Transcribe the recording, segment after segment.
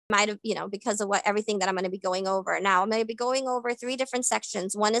might have, because of everything that I'm going to be going over. Now, I'm going to be going over 3 different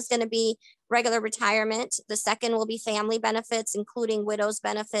sections. One is going to be regular retirement. The second will be family benefits, including widow's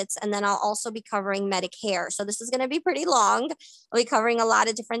benefits. And then I'll also be covering Medicare. So this is going to be pretty long. I'll be covering a lot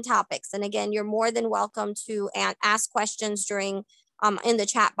of different topics. And again, you're more than welcome to ask questions during in the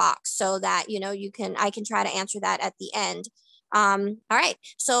chat box so that, I can try to answer that at the end. All right.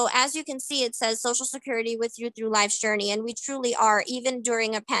 So as you can see, it says Social Security with you through life's journey. And we truly are, even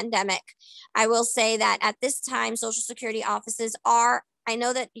during a pandemic. I will say that at this time, Social Security offices are, I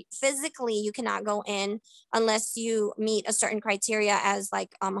know that physically you cannot go in unless you meet a certain criteria as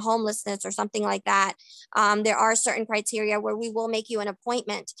like homelessness or something like that. There are certain criteria where we will make you an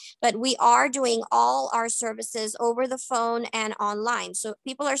appointment, but we are doing all our services over the phone and online. So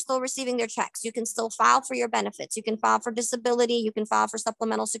people are still receiving their checks. You can still file for your benefits. You can file for disability. You can file for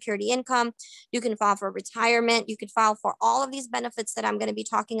supplemental security income. You can file for retirement. You can file for all of these benefits that I'm going to be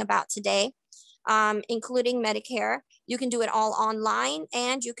talking about today. Including Medicare. You can do it all online,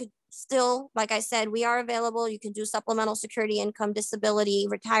 and you could still, like I said, we are available. You can do supplemental security income, disability,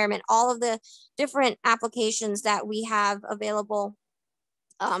 retirement, all of the different applications that we have available.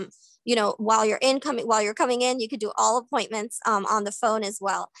 While you're coming in, you could do all appointments on the phone as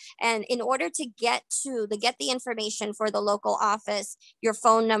well. And in order to get the information for the local office, your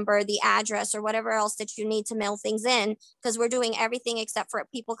phone number, the address, or whatever else that you need to mail things in, because we're doing everything except for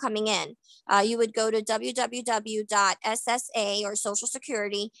people coming in, you would go to www.ssa or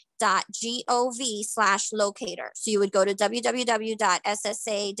socialsecurity.gov/locator. So you would go to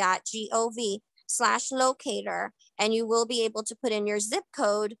www.ssa.gov/locator, and you will be able to put in your zip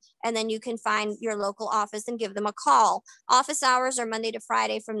code, and then you can find your local office and give them a call. Office hours are Monday to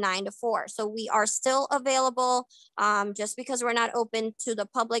Friday from 9 to 4. So we are still available, just because we're not open to the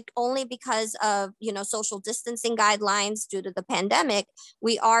public, only because of, social distancing guidelines due to the pandemic.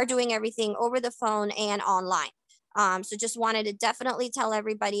 We are doing everything over the phone and online. So just wanted to definitely tell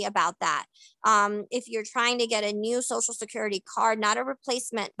everybody about that. If you're trying to get a new Social Security card, not a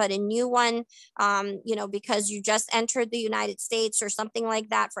replacement, but a new one, because you just entered the United States or something like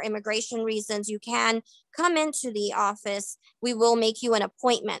that for immigration reasons, you can come into the office. We will make you an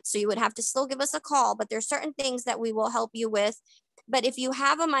appointment. So you would have to still give us a call, but there's certain things that we will help you with. But if you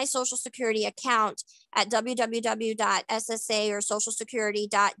have a My Social Security account at www.ssa or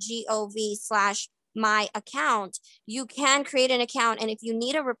socialsecurity.gov/my account, you can create an account. And if you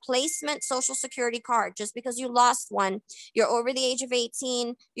need a replacement Social Security card, just because you lost one, you're over the age of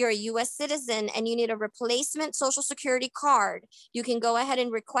 18, you're a US citizen, and you need a replacement Social Security card, you can go ahead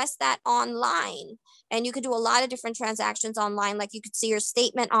and request that online. And you could do a lot of different transactions online. Like you could see your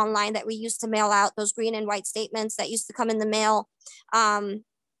statement online that we used to mail out, those green and white statements that used to come in the mail.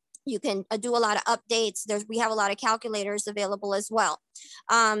 You can do a lot of updates. We have a lot of calculators available as well.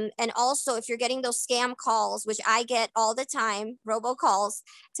 And also, if you're getting those scam calls, which I get all the time, robocalls,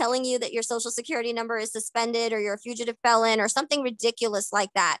 telling you that your Social Security number is suspended or you're a fugitive felon or something ridiculous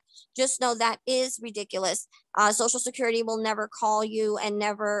like that, just know that is ridiculous. Social Security will never call you and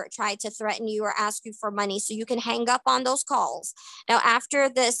never try to threaten you or ask you for money. So you can hang up on those calls. Now, after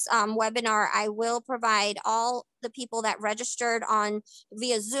this webinar, I will provide all the people that registered on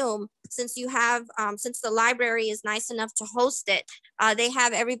via Zoom, since you have, since the library is nice enough to host it, they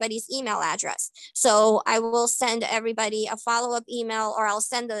have everybody's email address. So I will send everybody a follow-up email, or I'll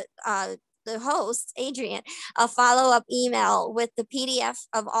send the host, Adrian, a follow-up email with the PDF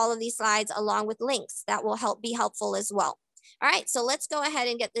of all of these slides along with links that will be helpful as well. All right, so let's go ahead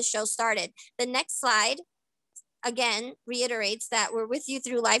and get this show started. The next slide, again, reiterates that we're with you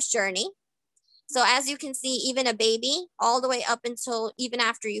through life's journey. So as you can see, even a baby, all the way up until even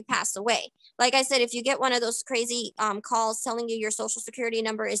after you pass away. Like I said, if you get one of those crazy calls telling you your Social Security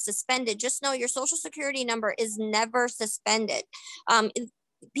number is suspended, just know your Social Security number is never suspended.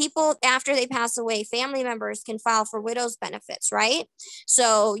 People, after they pass away, family members can file for widow's benefits, right?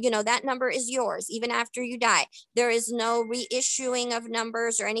 So, that number is yours even after you die. There is no reissuing of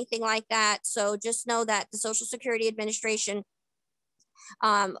numbers or anything like that. So just know that the Social Security Administration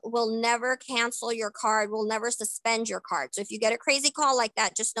will never cancel your card, will never suspend your card. So if you get a crazy call like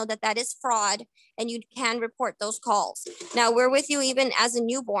that, just know that that is fraud, and you can report those calls. Now, we're with you even as a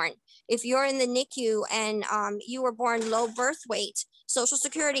newborn. If you're in the NICU and you were born low birth weight, Social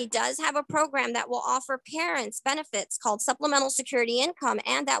Security does have a program that will offer parents benefits called supplemental security income,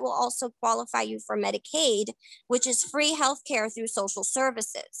 and that will also qualify you for Medicaid, which is free healthcare through social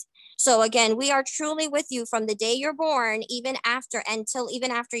services. So again, we are truly with you from the day you're born, even after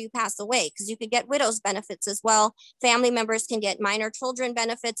you pass away, because you could get widow's benefits as well. Family members can get minor children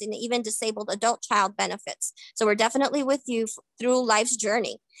benefits and even disabled adult child benefits. So we're definitely with you through life's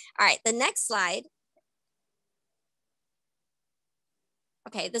journey. All right, the next slide.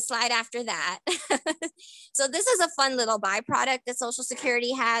 Okay, the slide after that. So this is a fun little byproduct that Social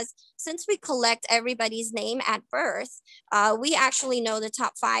Security has. Since we collect everybody's name at birth, we actually know the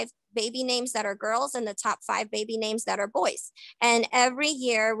top 5 baby names that are girls and the top 5 baby names that are boys. And every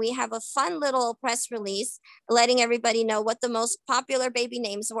year we have a fun little press release letting everybody know what the most popular baby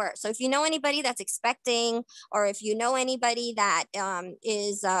names were. So if you know anybody that's expecting, or if you know anybody that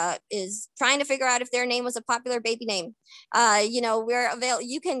is trying to figure out if their name was a popular baby name, we're available.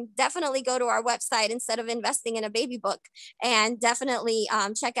 You can definitely go to our website instead of investing in a baby book, and definitely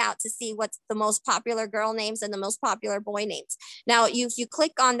check out to see what's the most popular girl names and the most popular boy names. Now, if you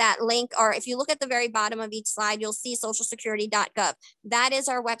click on that link, or if you look at the very bottom of each slide, you'll see socialsecurity.gov. That is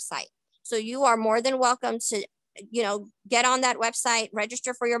our website. So you are more than welcome to get on that website,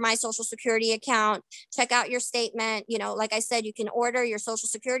 register for your My Social Security account, check out your statement. Like I said, you can order your Social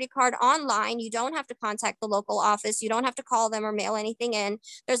Security card online. You don't have to contact the local office. You don't have to call them or mail anything in.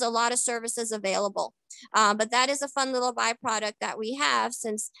 There's a lot of services available. But that is a fun little byproduct that we have,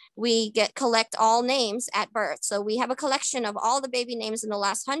 since we collect all names at birth. So we have a collection of all the baby names in the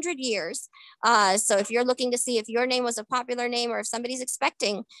last 100 years. So if you're looking to see if your name was a popular name or if somebody's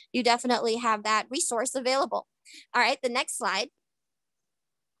expecting, you definitely have that resource available. All right, the next slide.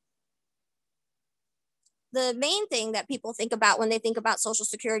 The main thing that people think about when they think about Social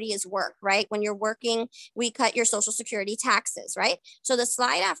Security is work, right? When you're working, we cut your Social Security taxes, right? So the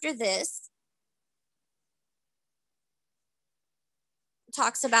slide after this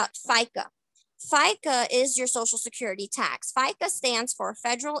talks about FICA. FICA is your Social Security tax. FICA stands for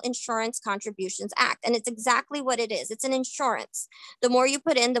Federal Insurance Contributions Act, and it's exactly what it is. It's an insurance. The more you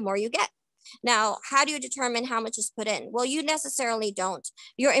put in, the more you get. Now, how do you determine how much is put in? Well, you necessarily don't.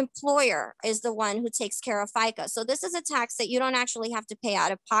 Your employer is the one who takes care of FICA. So this is a tax that you don't actually have to pay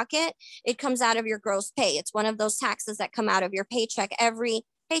out of pocket. It comes out of your gross pay. It's one of those taxes that come out of your paycheck every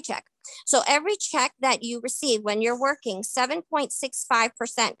paycheck. So every check that you receive when you're working,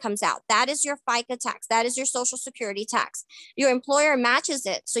 7.65% comes out. That is your FICA tax. That is your Social Security tax. Your employer matches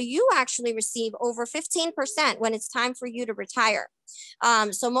it. So you actually receive over 15% when it's time for you to retire.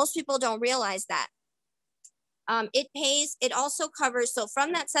 So most people don't realize that. It also covers, so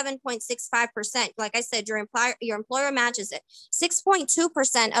from that 7.65%, like I said, your employer matches it.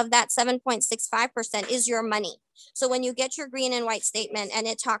 6.2% of that 7.65% is your money. So when you get your green and white statement and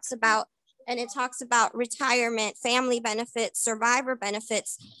it talks about retirement, family benefits, survivor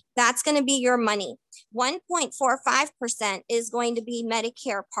benefits, that's going to be your money. 1.45% is going to be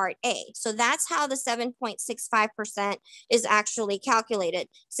Medicare Part A. So that's how the 7.65% is actually calculated.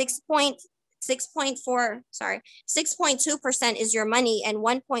 6.2% is your money, and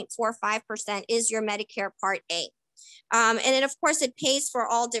 1.45% is your Medicare Part A. And then, of course, it pays for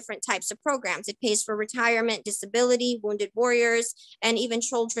all different types of programs. It pays for retirement, disability, wounded warriors, and even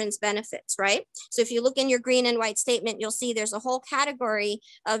children's benefits, right? So if you look in your green and white statement, you'll see there's a whole category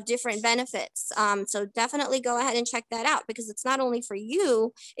of different benefits. So definitely go ahead and check that out, because it's not only for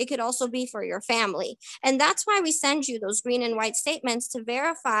you, it could also be for your family. And that's why we send you those green and white statements, to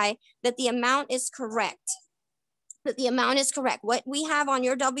verify that the amount is correct. What we have on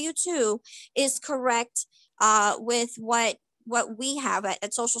your W-2 is correct with what we have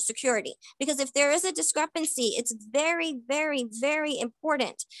at Social Security. Because if there is a discrepancy, it's very, very, very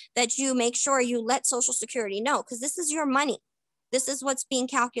important that you make sure you let Social Security know, because this is your money. This is what's being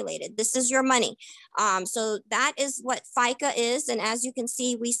calculated. This is your money. So that is what FICA is. And as you can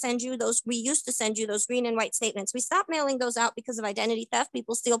see, we used to send you those green and white statements. We stopped mailing those out because of identity theft.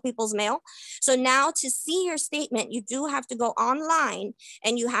 People steal people's mail. So now to see your statement, you do have to go online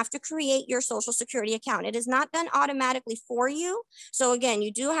and you have to create your Social Security account. It is not done automatically for you. So again,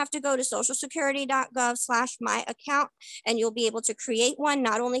 you do have to go to socialsecurity.gov/my-account, and you'll be able to create one.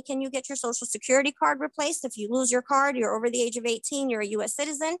 Not only can you get your Social Security card replaced, if you lose your card, you're over the age of 18, you're a US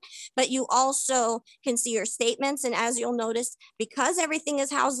citizen, but you also can see your statements. And as you'll notice, because everything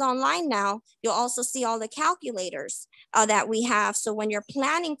is housed online now, you'll also see all the calculators that we have. So when you're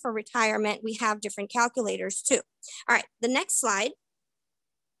planning for retirement, we have different calculators too. All right, the next slide.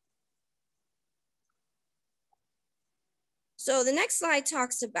 So the next slide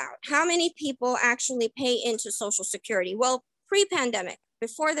talks about how many people actually pay into Social Security. Well, pre-pandemic,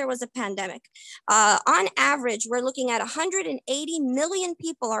 before there was a pandemic, on average, we're looking at 180 million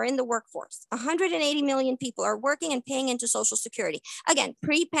people are in the workforce. 180 million people are working and paying into Social Security. Again,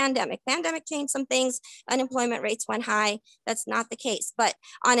 pre-pandemic. Pandemic changed some things. Unemployment rates went high. That's not the case. But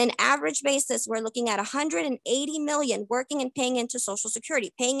on an average basis, we're looking at 180 million working and paying into Social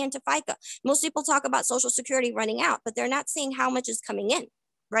Security, paying into FICA. Most people talk about Social Security running out, but they're not seeing how much is coming in,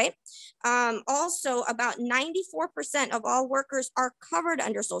 right? Also, about 94% of all workers are covered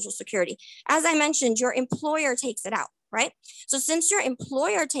under Social Security. As I mentioned, your employer takes it out, right? So since your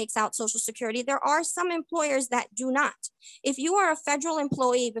employer takes out Social Security, there are some employers that do not. If you are a federal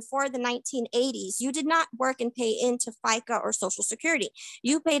employee before the 1980s, you did not work and pay into FICA or Social Security.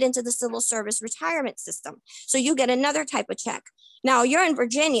 You paid into the Civil Service Retirement System. So you get another type of check. Now you're in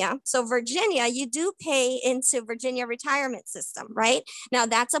Virginia. So Virginia, you do pay into Virginia Retirement System, right? Now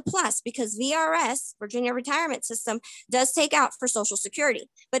that's a plus because VRS, Virginia Retirement System, does take out for Social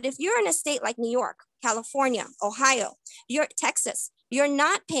Security. But if you're in a state like New York, California, Ohio, Texas, you're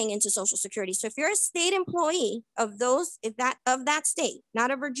not paying into Social Security. So if you're a state employee of that state,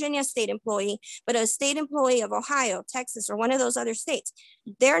 not a Virginia state employee, but a state employee of Ohio, Texas, or one of those other states,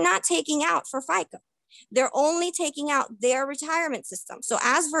 they're not taking out for FICA. They're only taking out their retirement system. So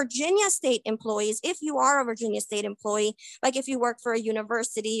as Virginia state employees, if you are a Virginia state employee, like if you work for a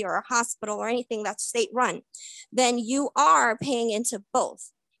university or a hospital or anything that's state run, then you are paying into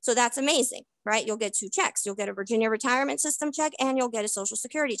both. So that's amazing, right? You'll get two checks. You'll get a Virginia Retirement System check and you'll get a Social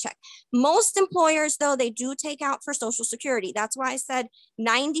Security check. Most employers, though, they do take out for Social Security. That's why I said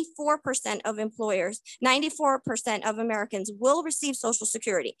 94% of employers, 94% of Americans will receive Social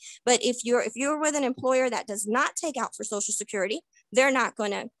Security. But if you're with an employer that does not take out for Social Security, you're not going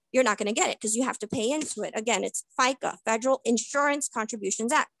to get it because you have to pay into it. Again, it's FICA, Federal Insurance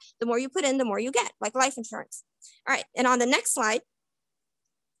Contributions Act. The more you put in, the more you get, like life insurance. All right, and on the next slide,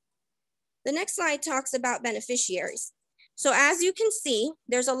 talks about beneficiaries. So as you can see,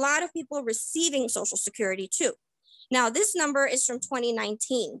 there's a lot of people receiving Social Security too. Now this number is from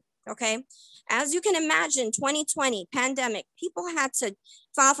 2019, okay? As you can imagine, 2020, pandemic, people had to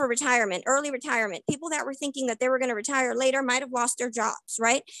file for retirement, early retirement. People that were thinking that they were gonna retire later might have lost their jobs,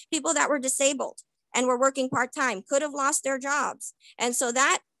 right? People that were disabled and were working part-time could have lost their jobs. And so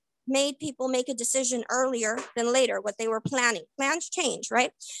that made people make a decision earlier than later, what they were planning. Plans change,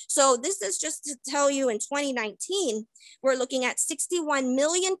 right? So this is just to tell you in 2019, we're looking at 61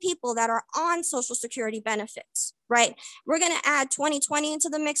 million people that are on Social Security benefits, right? We're gonna add 2020 into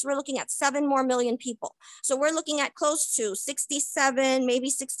the mix. We're looking at 7 more million people. So we're looking at close to 67,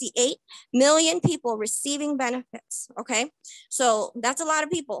 maybe 68 million people receiving benefits, okay? So that's a lot of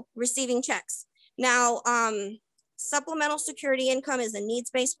people receiving checks. Now, supplemental security income is a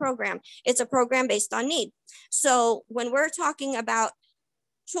needs-based program. It's a program based on need. So when we're talking about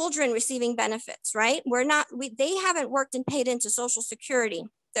children receiving benefits, right? They haven't worked and paid into Social Security.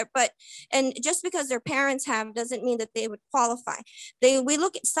 And just because their parents have doesn't mean that they would qualify. We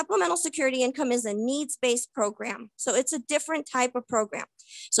look at supplemental security income is a needs-based program. So it's a different type of program.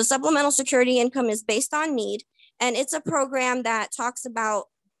 So supplemental security income is based on need, and it's a program that talks about,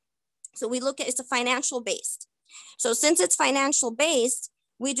 so it's a financial based. So since it's financial based,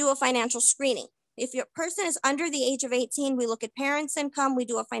 we do a financial screening. If your person is under the age of 18, we look at parents' income. We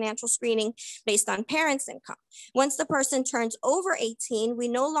do a financial screening based on parents' income. Once the person turns over 18, we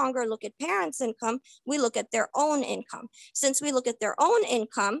no longer look at parents' income. We look at their own income. Since we look at their own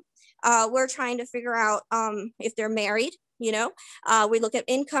income, we're trying to figure out if they're married. We look at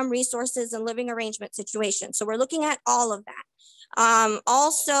income, resources, and living arrangement situation. So we're looking at all of that.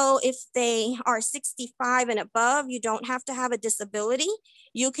 Also, if they are 65 and above, you don't have to have a disability.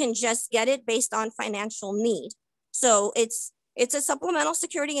 You can just get it based on financial need. So it's a supplemental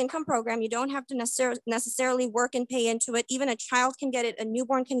security income program. You don't have to necessarily work and pay into it. Even a child can get it, a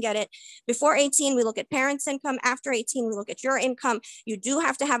newborn can get it. Before 18, we look at parents' income. After 18, we look at your income. You do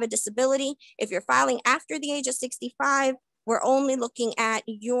have to have a disability. If you're filing after the age of 65, we're only looking at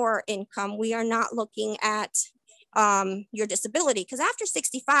your income. We are not looking at your disability, because after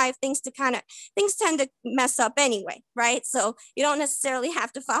 65, things tend to mess up anyway, right? So you don't necessarily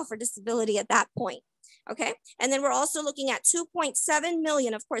have to file for disability at that point. Okay, and then we're also looking at 2.7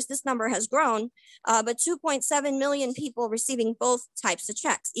 million. Of course, this number has grown, but 2.7 million people receiving both types of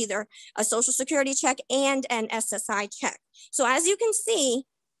checks, either a Social Security check and an SSI check. So as you can see,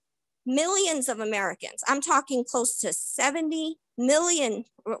 millions of Americans, I'm talking close to 70 million,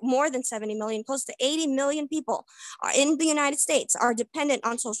 more than 70 million, close to 80 million people in the United States are dependent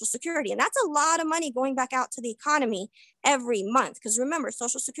on Social Security. And that's a lot of money going back out to the economy every month. Because remember,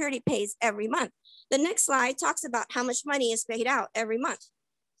 Social Security pays every month. The next slide talks about how much money is paid out every month.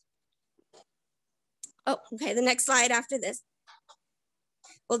 Oh, okay, the next slide after this.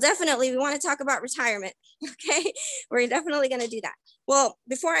 Well, definitely we want to talk about retirement, okay? We're definitely going to do that. Well,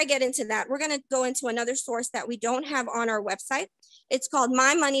 before I get into that, we're going to go into another source that we don't have on our website. It's called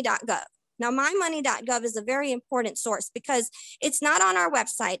mymoney.gov. Now, mymoney.gov is a very important source because it's not on our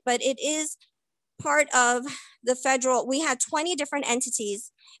website, but it is part of the federal. We had 20 different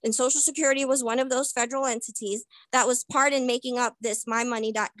entities, and Social Security was one of those federal entities that was part in making up this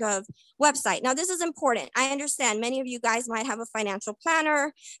mymoney.gov website. Now, this is important. I understand many of you guys might have a financial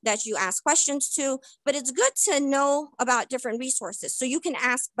planner that you ask questions to, but it's good to know about different resources so you can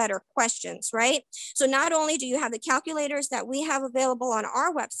ask better questions, right? So not only do you have the calculators that we have available on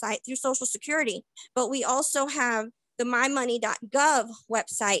our website through Social Security, but we also have the mymoney.gov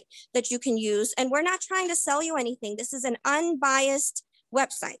website that you can use. And we're not trying to sell you anything. This is an unbiased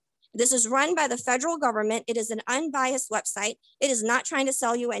website. This is run by the federal government. It is an unbiased website. It is not trying to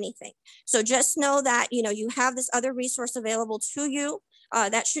sell you anything. So just know that, you have this other resource available to you.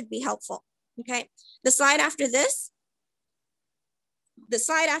 That should be helpful. Okay. The slide after this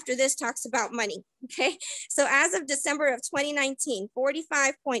talks about money. Okay. So as of December of 2019,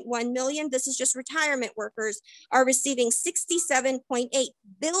 45.1 million, this is just retirement workers, are receiving $67.8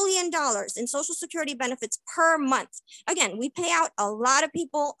 billion in Social Security benefits per month. Again, we pay out a lot of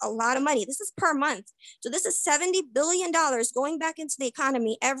people a lot of money. This is per month. So this is $70 billion going back into the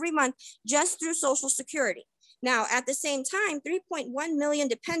economy every month just through Social Security. Now, at the same time, 3.1 million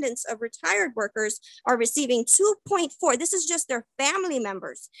dependents of retired workers are receiving 2.4. This is just their family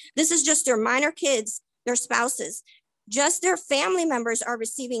members. This is just their minor kids, their spouses. Just their family members are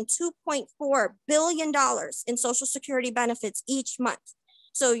receiving $2.4 billion in Social Security benefits each month.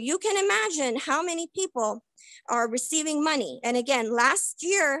 So you can imagine how many people are receiving money. And again, last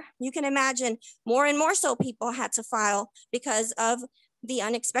year, you can imagine more and more so people had to file because of the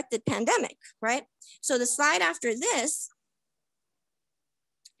unexpected pandemic, right? So the slide after this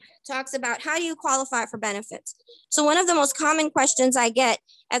talks about how do you qualify for benefits. So one of the most common questions I get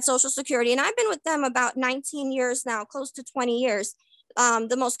at Social Security, and I've been with them about 19 years now, close to 20 years.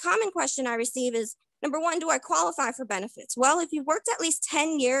 The most common question I receive is, number one, do I qualify for benefits? Well, if you've worked at least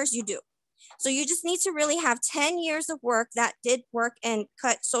 10 years, you do. So you just need to really have 10 years of work that did work and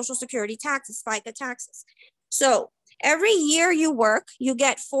cut Social Security taxes, FICA taxes. So every year you work, you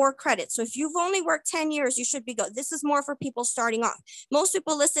get 4 credits. So if you've only worked 10 years, you should be good. This is more for people starting off. Most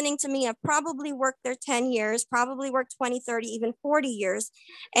people listening to me have probably worked their 10 years, probably worked 20, 30, even 40 years,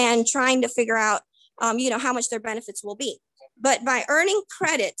 and trying to figure out, how much their benefits will be. But by earning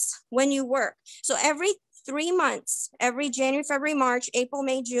credits when you work, so every 3 months, every January, February, March, April,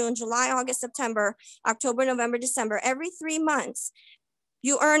 May, June, July, August, September, October, November, December, every 3 months,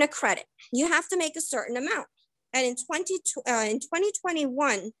 you earn a credit. You have to make a certain amount. And in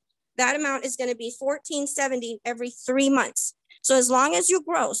 2021, that amount is going to be $1,470 every 3 months. So as long as you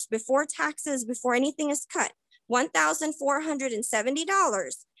gross before taxes, before anything is cut,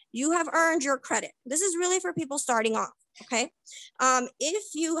 $1,470, you have earned your credit. This is really for people starting off. Okay.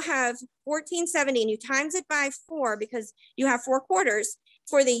 If you have $1,470 and you times it by 4 because you have 4 quarters,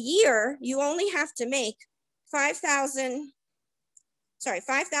 for the year, you only have to make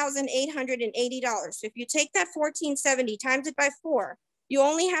 $5,880. So if you take that $1,470 times it by 4, you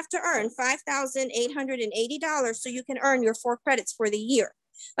only have to earn $5,880 so you can earn your 4 credits for the year.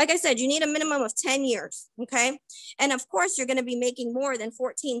 Like I said, you need a minimum of 10 years, okay? And of course, you're gonna be making more than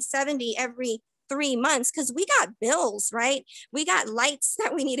 $1,470 every 3 months because we got bills, right? We got lights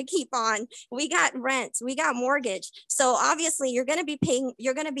that we need to keep on. We got rent, we got mortgage. So obviously you're gonna be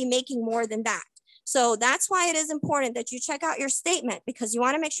making more than that. So that's why it is important that you check out your statement because you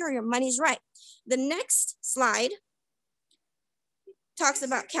want to make sure your money's right. The next slide talks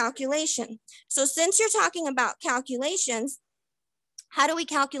about calculation. So since you're talking about calculations, how do we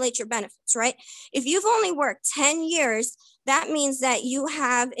calculate your benefits, right? If you've only worked 10 years, that means that you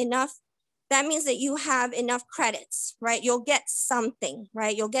have enough credits, right? You'll get something,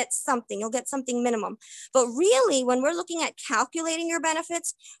 right? You'll get something minimum. But really, when we're looking at calculating your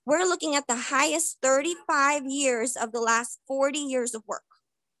benefits, we're looking at the highest 35 years of the last 40 years of work.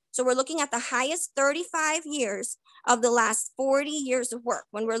 So we're looking at the highest 35 years of the last 40 years of work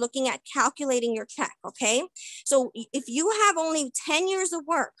when we're looking at calculating your check, okay? So if you have only 10 years of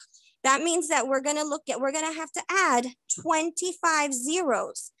work, that means that we're gonna have to add 25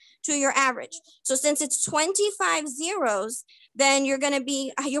 zeros to your average. So since it's 25 zeros, then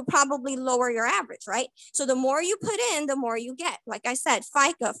you'll probably lower your average, right? So the more you put in, the more you get. Like I said,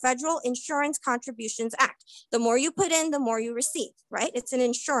 FICA, Federal Insurance Contributions Act. The more you put in, the more you receive, right? It's an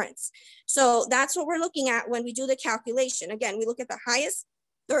insurance. So that's what we're looking at when we do the calculation. Again, we look at the highest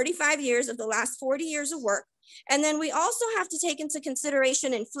 35 years of the last 40 years of work. And then we also have to take into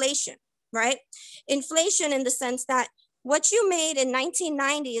consideration inflation, right? Inflation in the sense that what you made in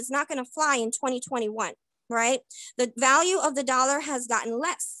 1990 is not going to fly in 2021, right? The value of the dollar has gotten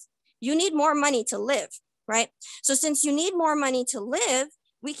less. You need more money to live, right? So since you need more money to live,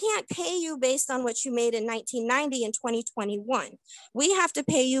 we can't pay you based on what you made in 1990 and 2021. We have to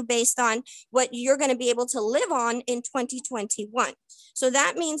pay you based on what you're going to be able to live on in 2021. So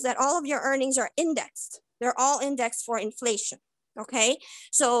that means that all of your earnings are indexed. They're all indexed for inflation. Okay,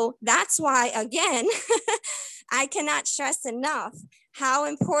 so that's why, again, I cannot stress enough how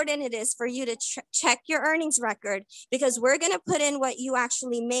important it is for you to check your earnings record, because we're going to put in what you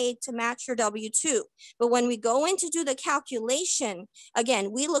actually made to match your W-2. But when we go in to do the calculation,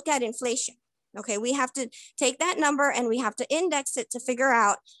 again, we look at inflation. Okay, we have to take that number and we have to index it to figure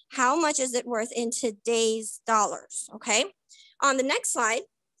out how much is it worth in today's dollars. Okay, on the next slide,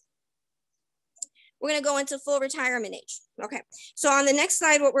 we're going to go into full retirement age. Okay, so on the next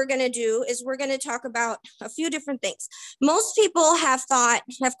slide, what we're going to do is we're going to talk about a few different things. Most people have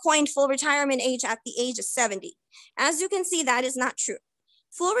coined full retirement age at the age of 70. As you can see, that is not true.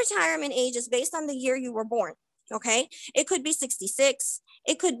 Full retirement age is based on the year you were born. Okay, it could be 66.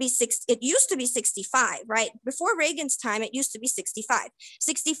 It could be it used to be 65, right? Before Reagan's time, it used to be 65.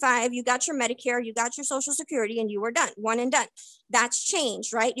 65, you got your Medicare, you got your Social Security, and you were done, one and done. That's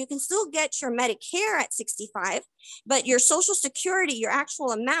changed, right? You can still get your Medicare at 65, but your Social Security, your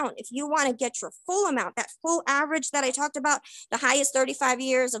actual amount, if you want to get your full amount, that full average that I talked about, the highest 35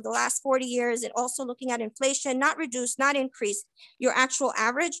 years of the last 40 years, and also looking at inflation, not reduced, not increased, your actual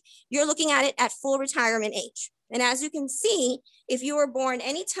average, you're looking at it at full retirement age. And as you can see, if you were born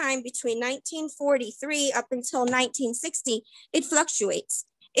anytime between 1943 up until 1960, it fluctuates.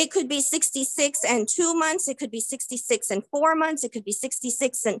 It could be 66 and 2 months. It could be 66 and 4 months. It could be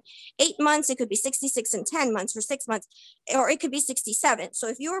 66 and 8 months. It could be 66 and 10 months or 6 months, or it could be 67. So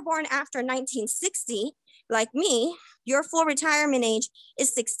if you were born after 1960, like me, your full retirement age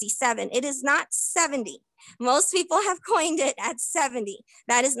is 67. It is not 70. Most people have coined it at 70.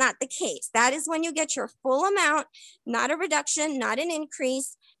 That is not the case. That is when you get your full amount, not a reduction, not an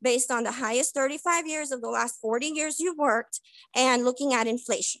increase, based on the highest 35 years of the last 40 years you worked and looking at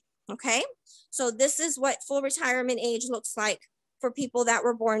inflation, okay? So this is what full retirement age looks like for people that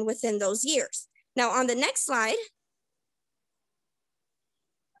were born within those years. Now on the next slide,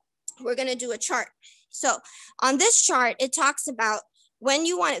 we're gonna do a chart. So on this chart, it talks about when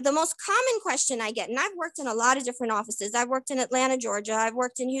you want it. The most common question I get, and I've worked in a lot of different offices. I've worked in Atlanta, Georgia. I've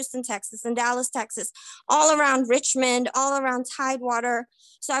worked in Houston, Texas, and Dallas, Texas, all around Richmond, all around Tidewater.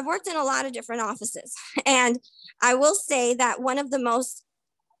 So I've worked in a lot of different offices. And I will say that one of the most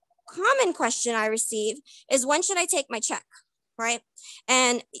common question I receive is, when should I take my check? Right?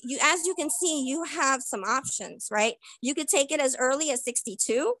 And you, as you can see, you have some options, right? You could take it as early as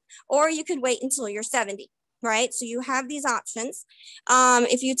 62, or you could wait until you're 70. Right? So you have these options.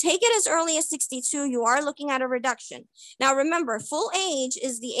 If you take it as early as 62, you are looking at a reduction. Now, remember, full age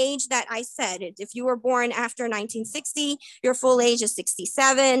is the age that I said. If you were born after 1960, your full age is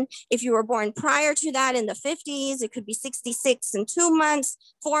 67. If you were born prior to that in the 50s, it could be 66 and 2 months,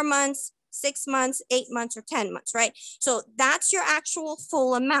 4 months, 6 months, 8 months, or 10 months, right? So that's your actual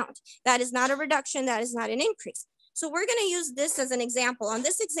full amount. That is not a reduction. That is not an increase. So we're going to use this as an example. On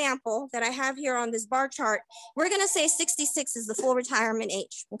this example that I have here on this bar chart, we're going to say 66 is the full retirement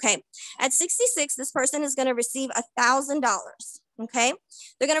age, okay? At 66, this person is going to receive $1,000, okay?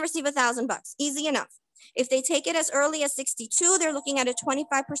 They're going to receive $1,000 bucks, easy enough. If they take it as early as 62, they're looking at a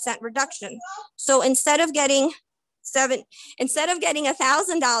 25% reduction. So instead of getting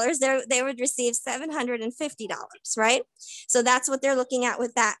 $1,000, they would receive $750, right? So that's what they're looking at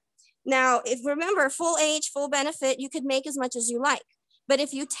with that. Now, if remember, full age, full benefit, you could make as much as you like. But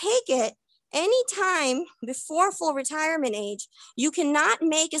if you take it any time before full retirement age, you cannot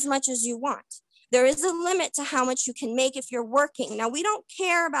make as much as you want. There is a limit to how much you can make if you're working. Now, we don't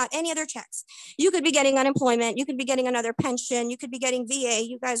care about any other checks. You could be getting unemployment. You could be getting another pension. You could be getting VA.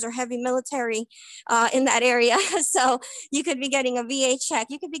 You guys are heavy military in that area. So you could be getting a VA check.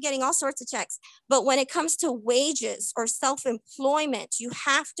 You could be getting all sorts of checks. But when it comes to wages or self-employment, you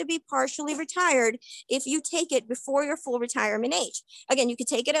have to be partially retired if you take it before your full retirement age. Again, you could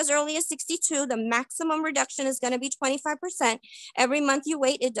take it as early as 62. The maximum reduction is going to be 25%. Every month you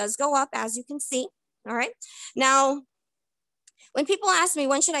wait, it does go up, as you can see. All right. Now, when people ask me,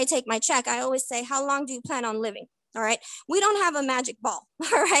 when should I take my check? I always say, how long do you plan on living? All right. We don't have a magic ball.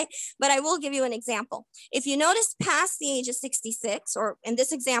 All right. But I will give you an example. If you notice past the age of 66, or in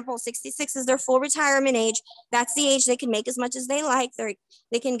this example, 66 is their full retirement age. That's the age they can make as much as they like.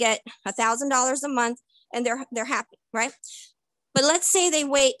 They can get $1,000 a month and they're happy. Right. But let's say they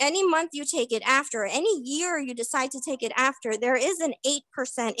wait any month you take it after, any year you decide to take it after, there is an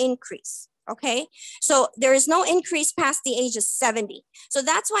 8% increase. Okay, so there is no increase past the age of 70. So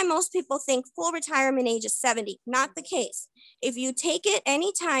that's why most people think full retirement age is 70. Not the case. If you take it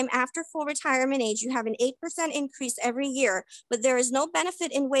anytime after full retirement age, you have an 8% increase every year, but there is no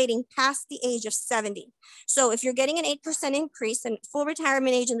benefit in waiting past the age of 70. So if you're getting an 8% increase, and full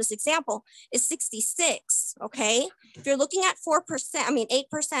retirement age in this example is 66, okay? If you're looking at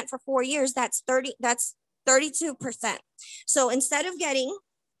 8% for 4 years, that's 32%. So instead of getting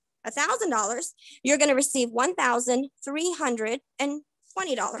 $1,000, you're going to receive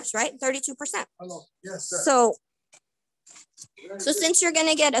 $1,320, right? 32%. Hello. Yes, sir. So since you're going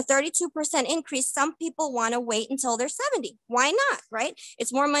to get a 32% increase, some people want to wait until they're 70. Why not, right?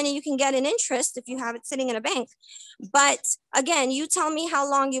 It's more money you can get in interest if you have it sitting in a bank. But again, you tell me how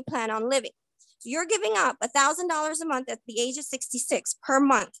long you plan on living. So you're giving up $1,000 a month at the age of 66 per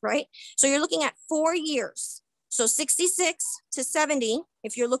month, right? So you're looking at 4 years. So 66 to 70,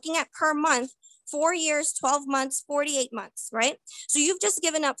 if you're looking at per month, 4 years, 12 months, 48 months, right? So you've just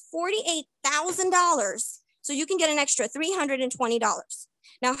given up $48,000 so you can get an extra $320.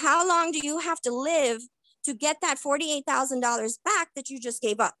 Now, how long do you have to live to get that $48,000 back that you just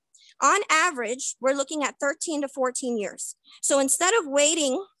gave up? On average, we're looking at 13 to 14 years. So instead of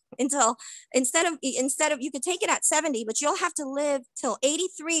waiting until, instead of you could take it at 70, but you'll have to live till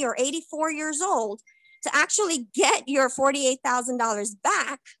 83 or 84 years old to actually get your $48,000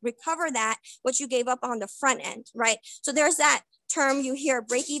 back, recover that, what you gave up on the front end, right? So there's that term you hear,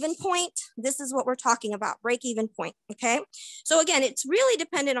 break-even point. This is what we're talking about, break-even point, okay? So again, it's really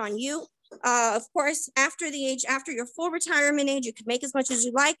dependent on you. Of course, after your full retirement age, you can make as much as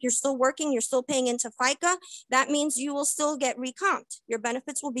you like. You're still working, you're still paying into FICA. That means you will still get recomped. Your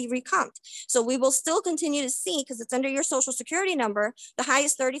benefits will be recomped. So we will still continue to see, because it's under your social security number, the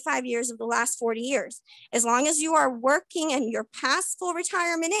highest 35 years of the last 40 years. As long as you are working and you're past full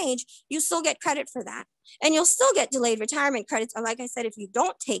retirement age, you still get credit for that. And you'll still get delayed retirement credits. And like I said, if you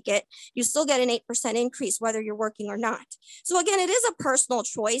don't take it, you still get an 8% increase, whether you're working or not. So again, it is a personal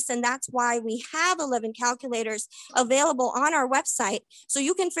choice. And that's why we have 11 calculators available on our website. So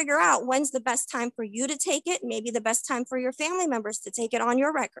you can figure out when's the best time for you to take it, maybe the best time for your family members to take it on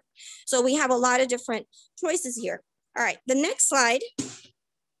your record. So we have a lot of different choices here. All right, the next slide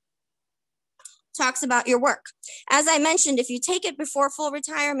talks about your work. As I mentioned, if you take it before full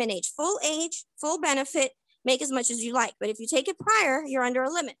retirement age, full benefit, make as much as you like. But if you take it prior, you're under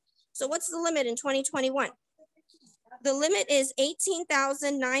a limit. So what's the limit in 2021? The limit is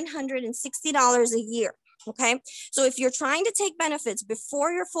 $18,960 a year. Okay. So if you're trying to take benefits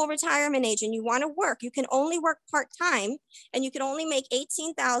before your full retirement age and you want to work, you can only work part-time and you can only make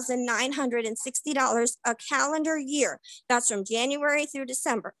 $18,960 a calendar year. That's from January through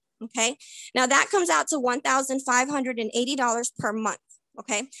December. Okay. Now that comes out to $1,580 per month.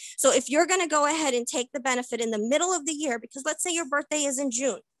 Okay. So if you're going to go ahead and take the benefit in the middle of the year, because let's say your birthday is in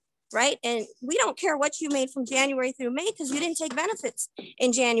June, right? And we don't care what you made from January through May because you didn't take benefits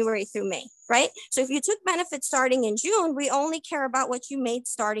in January through May, right? So if you took benefits starting in June, we only care about what you made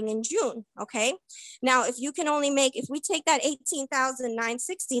starting in June. Okay. Now, if you can only make, if we take that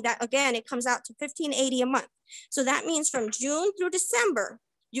 $18,960, that again, it comes out to $1,580 a month. So that means from June through December,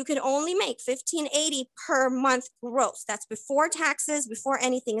 you can only make $1,580 per month gross. That's before taxes, before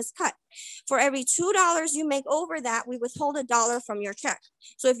anything is cut. For every $2 you make over that, we withhold $1 from your check.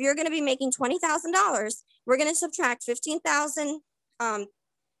 So if you're going to be making $20,000, we're going to subtract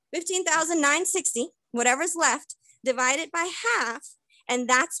 $15,960, whatever's left, divide it by half, and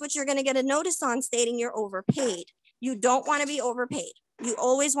that's what you're going to get a notice on stating you're overpaid. You don't want to be overpaid. You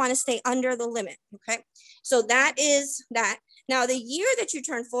always want to stay under the limit, okay? So that is that. Now, the year that you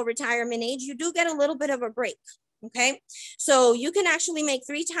turn full retirement age, you do get a little bit of a break, okay? So you can actually make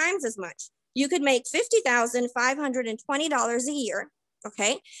 3 times as much. you could make $50,520 a year,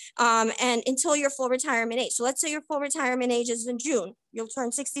 okay? And until your full retirement age. So let's say your full retirement age is in June. You'll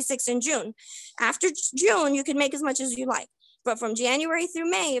turn 66 in June. After June, you can make as much as you like. But from January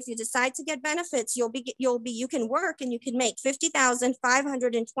through May, if you decide to get benefits, you can work and you can make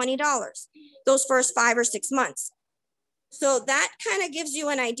 $50,520 those first 5 or 6 months. So that kind of gives you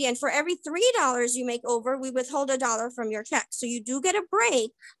an idea. And for every $3 you make over, we withhold $1 from your check. So you do get a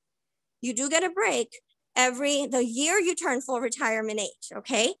break. You do get a break the year you turn full retirement age,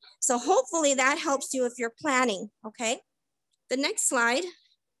 okay? So hopefully that helps you if you're planning, okay? The next slide.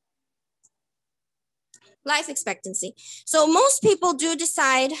 Life expectancy. So most people do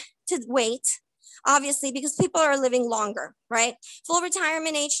decide to wait, obviously, because people are living longer, right? Full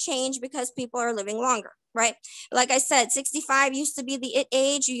retirement age changed because people are living longer, right? Like I said, 65 used to be the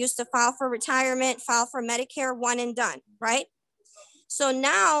age. You used to file for retirement, file for Medicare, one and done, right? So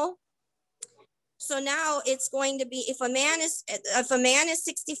now it's going to be, if a man is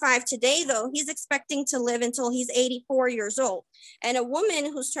 65 today, though, he's expecting to live until he's 84 years old. And a woman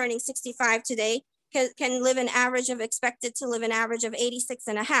who's turning 65 today can live expected to live an average of 86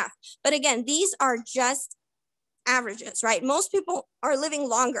 and a half. But again, these are just averages, right? Most people are living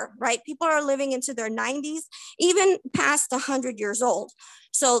longer, right? People are living into their 90s, even past 100 years old.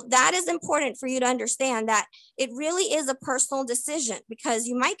 So that is important for you to understand, that it really is a personal decision, because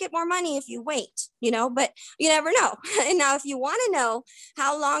you might get more money if you wait, but you never know. And now if you want to know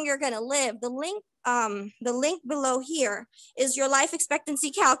how long you're going to live, the link below here is your life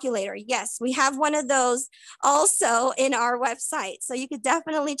expectancy calculator. Yes, we have one of those also in our website. So you could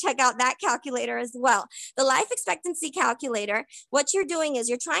definitely check out that calculator as well. The life expectancy calculator, what you're doing is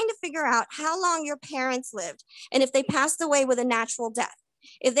you're trying to figure out how long your parents lived and if they passed away with a natural death.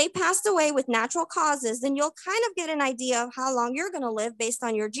 If they passed away with natural causes, then you'll kind of get an idea of how long you're going to live based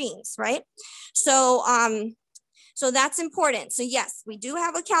on your genes, right? So that's important. So yes, we do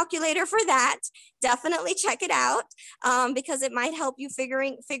have a calculator for that. Definitely check it out, because it might help you figure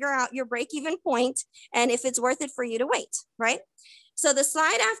out your break-even point and if it's worth it for you to wait, right? So the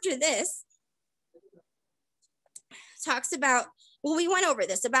slide after this talks about, well, we went over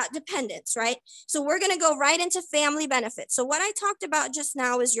this about dependents, right? So we're going to go right into family benefits. So what I talked about just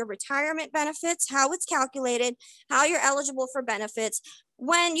now is your retirement benefits, how it's calculated, how you're eligible for benefits,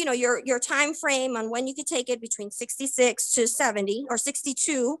 when, your time frame on when you could take it between 66 to 70 or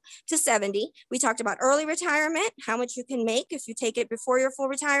 62 to 70. We talked about early retirement, how much you can make if you take it before your full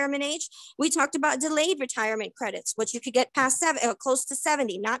retirement age. We talked about delayed retirement credits, what you could get past close to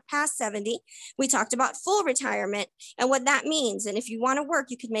 70, not past 70. We talked about full retirement and what that means. And if you want to work,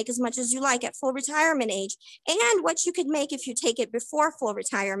 you could make as much as you like at full retirement age, and what you could make if you take it before full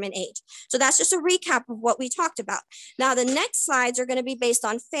retirement age. So that's just a recap of what we talked about. Now, the next slides are going to be based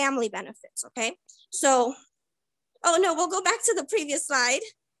on family benefits, okay? So, oh no, we'll go back to the previous slide.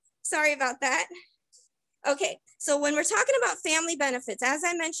 Sorry about that. Okay, so when we're talking about family benefits, as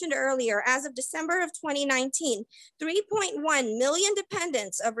I mentioned earlier, as of December of 2019, 3.1 million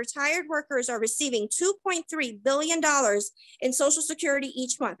dependents of retired workers are receiving $2.3 billion in Social Security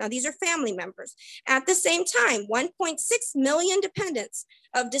each month. Now, these are family members. At the same time, 1.6 million dependents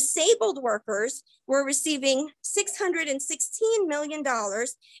of disabled workers were receiving $616 million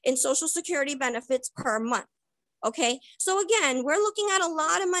in Social Security benefits per month. Okay, so again, we're looking at a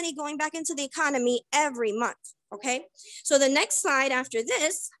lot of money going back into the economy every month. Okay, so the next slide after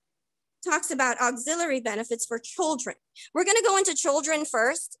this talks about auxiliary benefits for children. We're going to go into children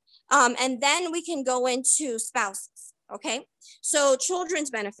first, and then we can go into spouses. Okay, so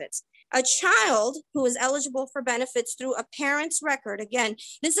children's benefits. A child who is eligible for benefits through a parent's record. Again,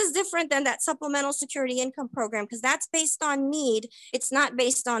 this is different than that supplemental security income program, because that's based on need. It's not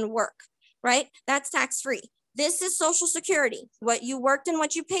based on work, right? That's tax-free. This is Social Security, what you worked and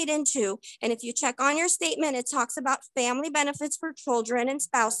what you paid into. And if you check on your statement, it talks about family benefits for children and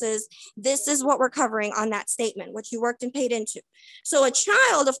spouses. This is what we're covering on that statement, what you worked and paid into. So a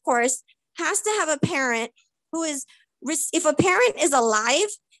child, of course, has to have a parent who is, if a parent is alive,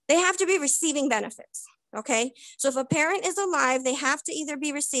 they have to be receiving benefits. Okay, so if a parent is alive, they have to either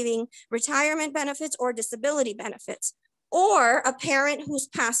be receiving retirement benefits or disability benefits, or a parent who's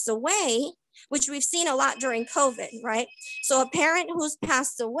passed away, which we've seen a lot during COVID, right? So a parent who's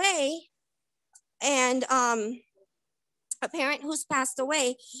passed away and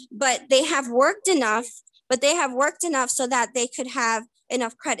but they have worked enough, so that they could have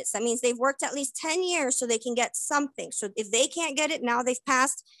enough credits. That means they've worked at least 10 years so they can get something. So if they can't get it, now they've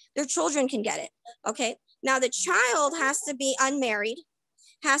passed, their children can get it, okay? Now the child has to be unmarried,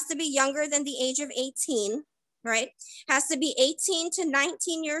 has to be younger than the age of 18, right? Has to be 18 to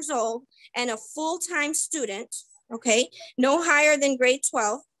 19 years old and a full-time student, okay? No higher than grade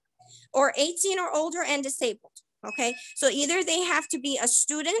 12, or 18 or older and disabled, okay? So either they have to be a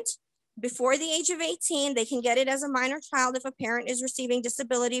student before the age of 18, they can get it as a minor child if a parent is receiving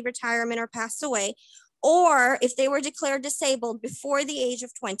disability, retirement, or passed away, or if they were declared disabled before the age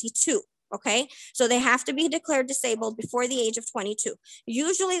of 22. Okay, so they have to be declared disabled before the age of 22.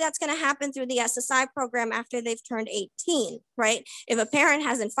 Usually that's going to happen through the SSI program after they've turned 18, right? If a parent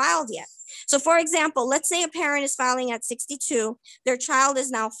hasn't filed yet. So for example, let's say a parent is filing at 62, their child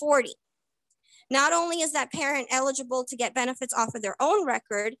is now 40. Not only is that parent eligible to get benefits off of their own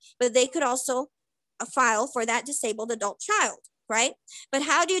record, but they could also file for that disabled adult child, right? But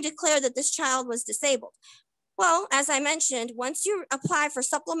how do you declare that this child was disabled? Well, as I mentioned, once you apply for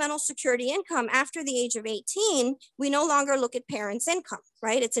supplemental security income after the age of 18, we no longer look at parents' income,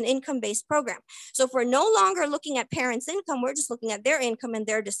 right? It's an income-based program. So if we're no longer looking at parents' income, we're just looking at their income and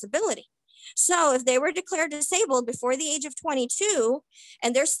their disability. So if they were declared disabled before the age of 22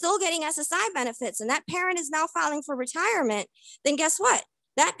 and they're still getting SSI benefits and that parent is now filing for retirement, then guess what?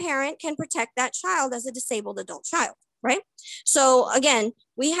 That parent can protect that child as a disabled adult child, right? So again,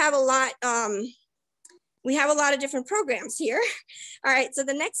 we have a lot of different programs here. All right, so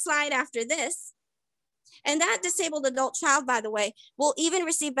the next slide after this, and that disabled adult child, by the way, will even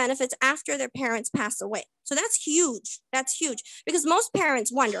receive benefits after their parents pass away. So that's huge. That's huge because most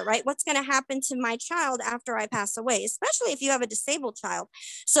parents wonder, right? What's going to happen to my child after I pass away, especially if you have a disabled child.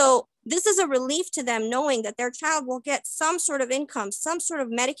 So this is a relief to them knowing that their child will get some sort of income, some sort of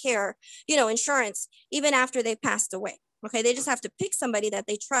Medicare, insurance, even after they passed away. Okay, they just have to pick somebody that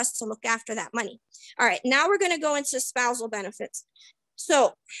they trust to look after that money. All right, now we're going to go into spousal benefits.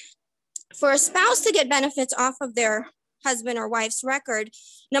 So for a spouse to get benefits off of their husband or wife's record,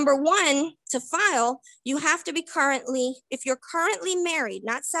 number one, to file, you have to be if you're currently married,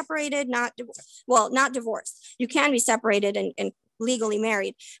 not separated, not divorced. You can be separated and legally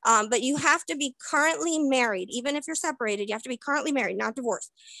married, but you have to be currently married. Even if you're separated, you have to be currently married, not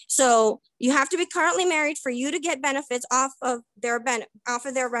divorced. So you have to be currently married for you to get benefits off of their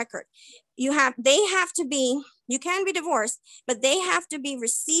record. You can be divorced, but they have to be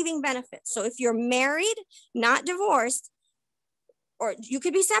receiving benefits. So if you're married, not divorced, or you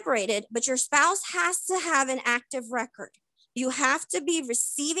could be separated, but your spouse has to have an active record. You have to be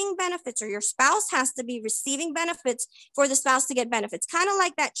receiving benefits, or your spouse has to be receiving benefits for the spouse to get benefits. Kind of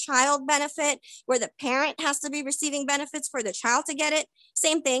like that child benefit where the parent has to be receiving benefits for the child to get it.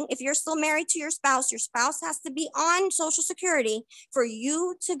 Same thing. If you're still married to your spouse has to be on Social Security for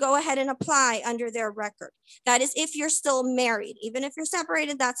you to go ahead and apply under their record. That is if you're still married. Even if you're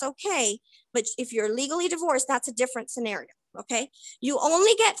separated, that's okay. But if you're legally divorced, that's a different scenario. Okay. You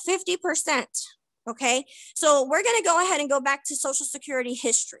only get 50%. Okay, so we're going to go ahead and go back to Social Security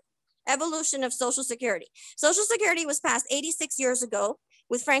history, evolution of Social Security. Social Security was passed 86 years ago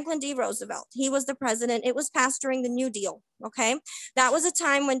with Franklin D. Roosevelt. He was the president. It was passed during the New Deal. Okay, that was a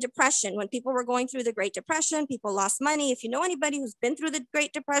time when people were going through the Great Depression, people lost money. If you know anybody who's been through the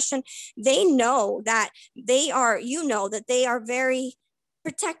Great Depression, they know that they are very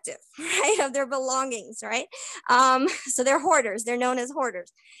protective, right, of their belongings, right? So they're hoarders. They're known as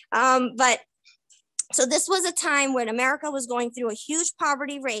hoarders. So this was a time when America was going through a huge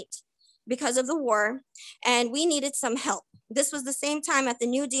poverty rate because of the war, and we needed some help. This was the same time at the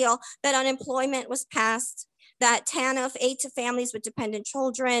New Deal that unemployment was passed, that TANF, aid to families with dependent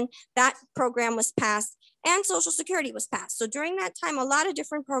children, that program was passed, and Social Security was passed. So during that time, a lot of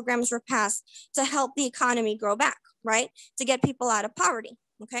different programs were passed to help the economy grow back, right? To get people out of poverty,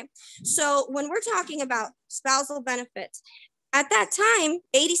 okay? So when we're talking about spousal benefits, at that time,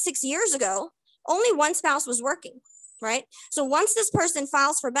 86 years ago, only one spouse was working, right? So once this person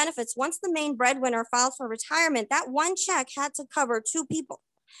files for benefits, once the main breadwinner filed for retirement, that one check had to cover two people.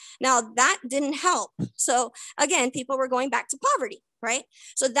 Now that didn't help. So again, people were going back to poverty, right?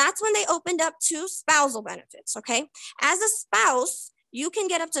 So that's when they opened up to spousal benefits, okay? As a spouse, you can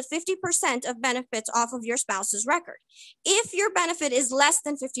get up to 50% of benefits off of your spouse's record. If your benefit is less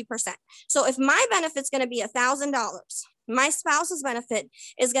than 50%. So if my benefit's gonna be $1,000, my spouse's benefit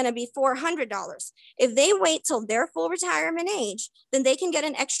is gonna be $400. If they wait till their full retirement age, then they can get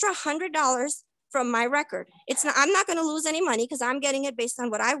an extra $100 from my record. I'm not gonna lose any money because I'm getting it based on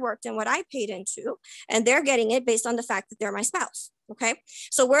what I worked and what I paid into, and they're getting it based on the fact that they're my spouse, okay?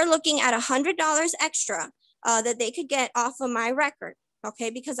 So we're looking at $100 extra that they could get off of my record, okay?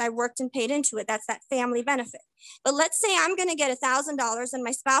 Because I worked and paid into it. That's that family benefit. But let's say I'm gonna get $1,000 and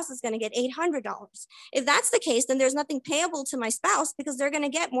my spouse is gonna get $800. If that's the case, then there's nothing payable to my spouse because they're gonna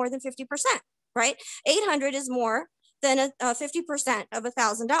get more than 50%. right? 800 is more than a 50% of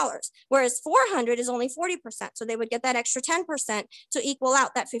 $1,000, whereas 400 is only 40%. So they would get that extra 10% to equal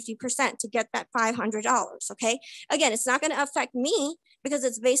out that 50% to get that $500, okay? Again, it's not gonna affect me because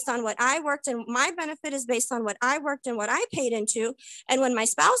it's based on what I worked, and my benefit is based on what I worked and what I paid into. And when my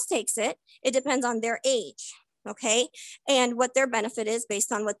spouse takes it, it depends on their age, okay? And what their benefit is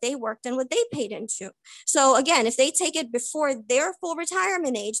based on what they worked and what they paid into. So again, if they take it before their full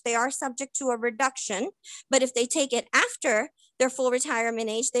retirement age, they are subject to a reduction. But if they take it after their full retirement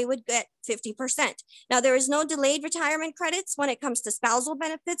age, they would get 50%. Now, there is no delayed retirement credits when it comes to spousal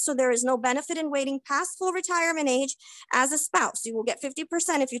benefits. So there is no benefit in waiting past full retirement age as a spouse. You will get 50%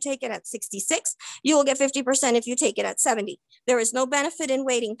 if you take it at 66. You will get 50% if you take it at 70. There is no benefit in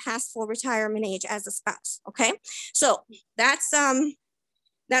waiting past full retirement age as a spouse, okay? So that's some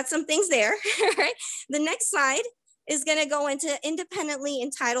things there, right? The next slide is going to go into independently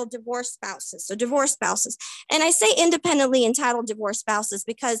entitled divorced spouses. So divorced spouses. And I say independently entitled divorced spouses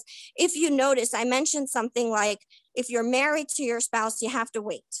because if you notice, I mentioned something like if you're married to your spouse, you have to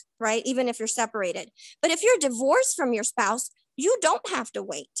wait, right? Even if you're separated. But if you're divorced from your spouse, you don't have to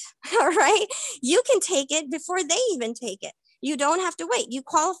wait, all right? You can take it before they even take it. You don't have to wait. You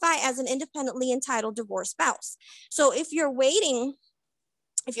qualify as an independently entitled divorced spouse. So if you're waiting,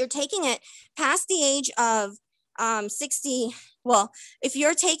 if you're taking it past the age of 60, well, if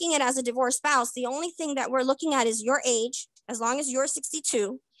you're taking it as a divorced spouse, the only thing that we're looking at is your age, as long as you're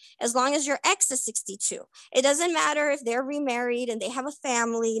 62, as long as your ex is 62. It doesn't matter if they're remarried and they have a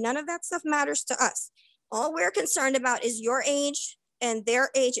family. None of that stuff matters to us. All we're concerned about is your age and their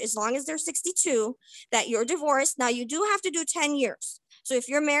age, as long as they're 62, that you're divorced. Now, you do have to do 10 years. So if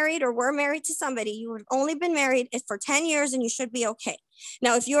you're married or were married to somebody, you have only been married for 10 years and you should be okay.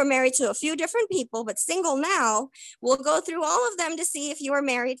 Now, if you are married to a few different people, but single now, we'll go through all of them to see if you were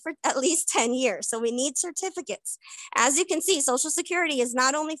married for at least 10 years. So we need certificates. As you can see, Social Security is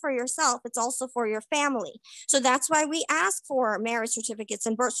not only for yourself, it's also for your family. So that's why we ask for marriage certificates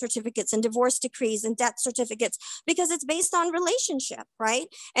and birth certificates and divorce decrees and death certificates, because it's based on relationship, right?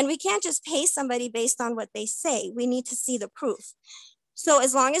 And we can't just pay somebody based on what they say. We need to see the proof. So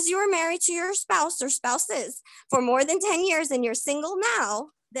as long as you are married to your spouse or spouses for more than 10 years and you're single now,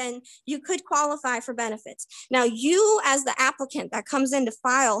 then you could qualify for benefits. Now, you as the applicant that comes in to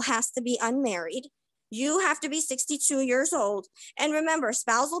file has to be unmarried. You have to be 62 years old. And remember,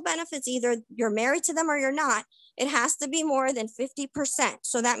 spousal benefits, either you're married to them or you're not, it has to be more than 50%.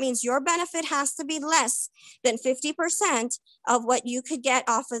 So that means your benefit has to be less than 50% of what you could get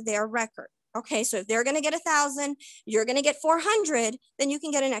off of their record. Okay, so if they're going to get 1,000, you're going to get 400, then you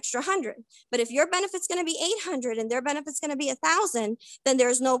can get an extra 100. But if your benefit's going to be 800 and their benefit's going to be 1,000, then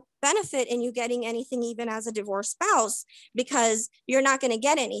there's no benefit in you getting anything even as a divorced spouse, because you're not going to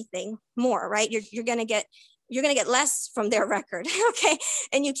get anything more, right? You're going to get less from their record, okay?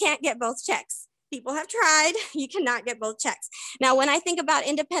 And you can't get both checks. People have tried, you cannot get both checks. Now, when I think about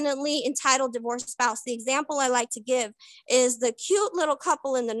independently entitled divorced spouse, the example I like to give is the cute little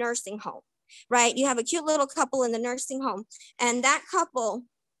couple in the nursing home. Right? You have a cute little couple in the nursing home, and that couple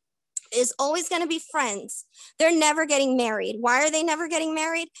is always going to be friends. They're never getting married. Why are they never getting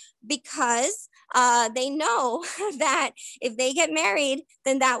married? Because they know that if they get married,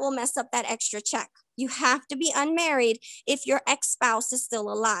 then that will mess up that extra check. You have to be unmarried if your ex-spouse is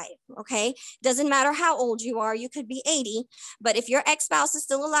still alive, okay? Doesn't matter how old you are. You could be 80, but if your ex-spouse is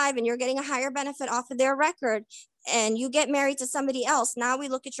still alive and you're getting a higher benefit off of their record and you get married to somebody else, now we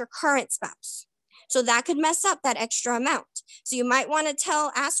look at your current spouse. So that could mess up that extra amount. So you might want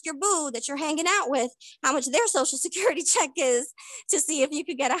to ask your boo that you're hanging out with how much their Social Security check is to see if you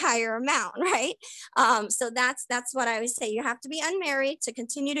could get a higher amount, right? So that's what I always say. You have to be unmarried to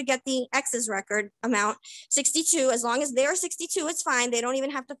continue to get the ex's record amount. 62, as long as they're 62, it's fine. They don't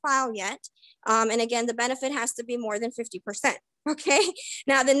even have to file yet. And again, the benefit has to be more than 50%, okay?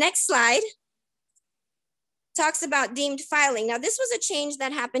 Now the next slide talks about deemed filing. Now, this was a change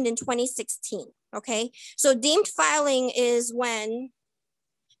that happened in 2016, okay? So deemed filing is when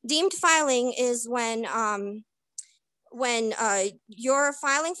you're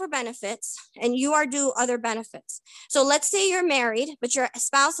filing for benefits and you are due other benefits. So let's say you're married, but your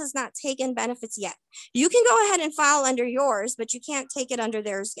spouse has not taken benefits yet. you can go ahead and file under yours, but you can't take it under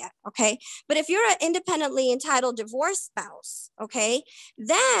theirs yet, okay? But if you're an independently entitled divorced spouse, okay,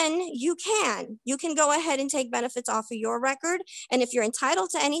 then you can go ahead and take benefits off of your record. And if you're entitled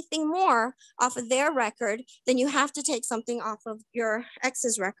to anything more off of their record, then you have to take something off of your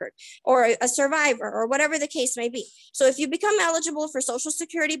ex's record or a survivor or whatever the case may be. So if you become eligible for Social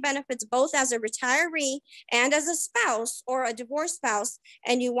Security benefits, both as a retiree and as a spouse or a divorced spouse,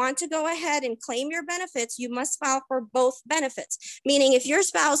 and you want to go ahead and claim your benefits, you must file for both benefits. Meaning if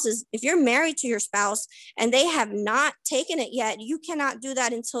if you're married to your spouse and they have not taken it yet, you cannot do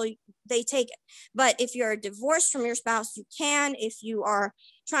that until they take it. But if you're divorced from your spouse, you can. If you are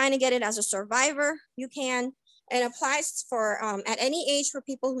trying to get it as a survivor, you can. It applies for at any age for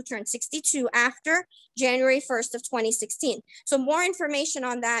people who turn 62 after January 1st of 2016. So more information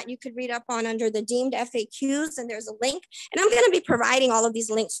on that you could read up on under the deemed FAQs, and there's a link. And I'm going to be providing all of these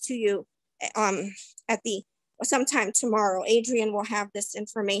links to you at the sometime tomorrow. Adrian will have this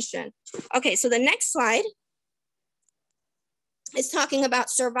information. Okay, so the next slide is talking about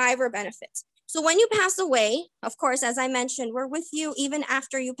survivor benefits. So when you pass away, of course, as I mentioned, we're with you even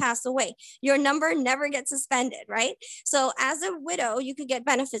after you pass away. Your number never gets suspended, right? So as a widow, you could get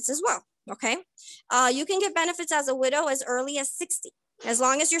benefits as well, okay? You can get benefits as a widow as early as 60. As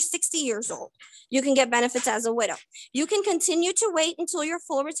long as you're 60 years old, you can get benefits as a widow. You can continue to wait until your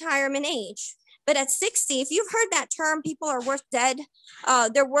full retirement age. But at 60, if you've heard that term, people are worth dead,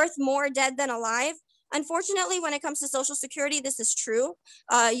 they're worth more dead than alive. Unfortunately, when it comes to Social Security, this is true.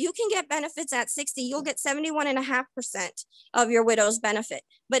 You can get benefits at 60. You'll get 71.5% of your widow's benefit.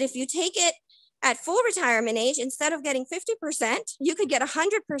 But if you take it at full retirement age, instead of getting 50%, you could get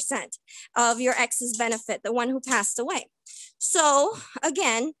 100% of your ex's benefit, the one who passed away. So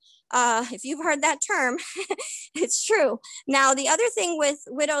again, if you've heard that term, it's true. Now, the other thing with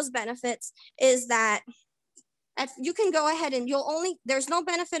widow's benefits is that you can go ahead and there's no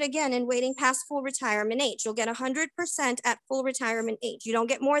benefit again in waiting past full retirement age. You'll get 100% at full retirement age. You don't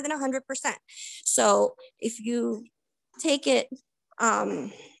get more than 100%. So if you take it,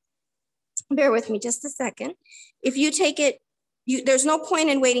 bear with me just a second. If you take it, there's no point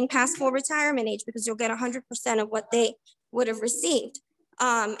in waiting past full retirement age because you'll get 100% of what they would have received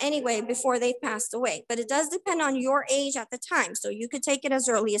anyway before they passed away. But it does depend on your age at the time. So you could take it as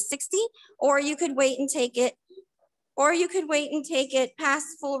early as 60, or you could wait and take it past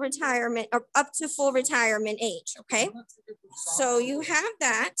full retirement or up to full retirement age, okay? So you have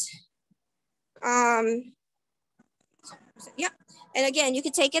that. Yeah, and again, you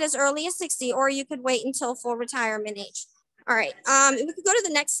could take it as early as 60, or you could wait until full retirement age. All right, we could go to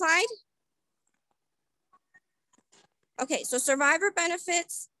the next slide. Okay, so survivor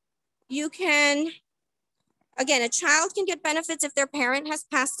benefits, you can, again, a child can get benefits if their parent has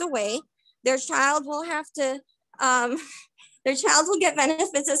passed away. Their child will have to, their child will get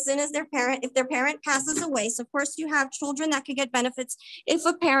benefits as soon as if their parent passes away. So of course you have children that could get benefits if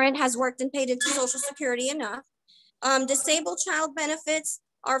a parent has worked and paid into Social Security enough. Disabled child benefits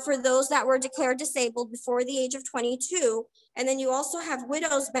are for those that were declared disabled before the age of 22. And then you also have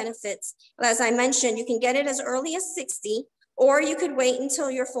widow's benefits. As I mentioned, you can get it as early as 60, or you could wait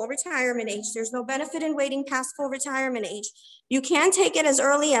until your full retirement age. There's no benefit in waiting past full retirement age. You can take it as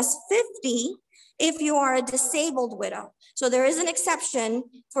early as 50 if you are a disabled widow. So there is an exception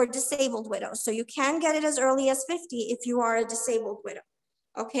for disabled widows. So you can get it as early as 50 if you are a disabled widow.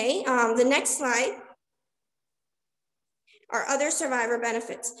 Okay, the next slide are other survivor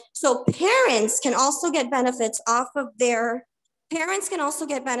benefits. So parents can also get benefits off of their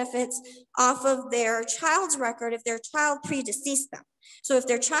child's record if their child predeceased them. So if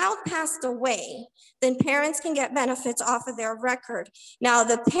their child passed away, then parents can get benefits off of their record. Now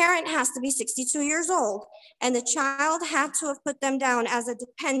the parent has to be 62 years old and the child had to have put them down as a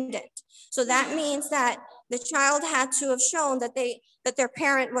dependent. So that means that the child had to have shown that their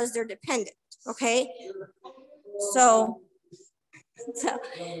parent was their dependent, okay? So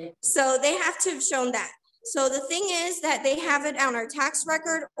they have to have shown that. So the thing is that they have it on our tax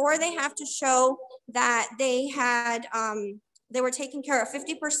record, or they have to show that they had, they were taking care of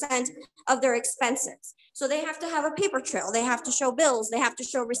 50% of their expenses. So they have to have a paper trail. They have to show bills. They have to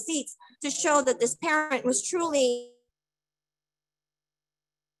show receipts to show that this parent was truly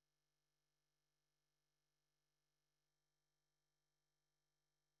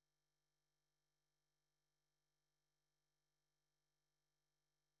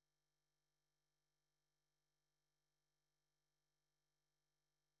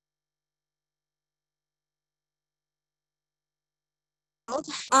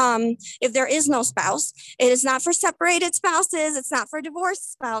if there is no spouse. It is not for separated spouses. It's not for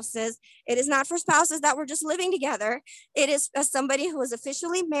divorced spouses. It is not for spouses that were just living together. It is as somebody who is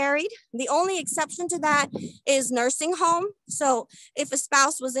officially married. The only exception to that is nursing home. So if a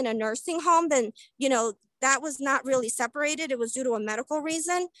spouse was in a nursing home, then, you know, that was not really separated. It was due to a medical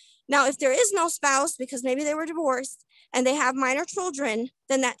reason. Now, if there is no spouse because maybe they were divorced and they have minor children,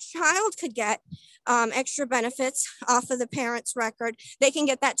 then that child could get extra benefits off of the parent's record. They can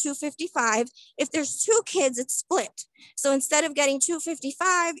get that 255. If there's two kids, it's split. So instead of getting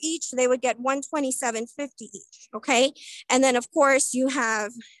 255 each, they would get 127.50 each. Okay. And then of course you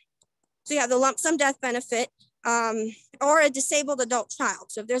have the lump sum death benefit, or a disabled adult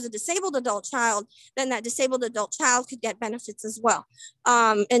child. So if there's a disabled adult child, then that disabled adult child could get benefits as well.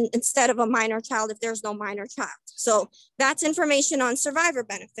 And instead of a minor child, if there's no minor child. So that's information on survivor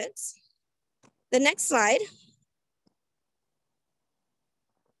benefits. The next slide.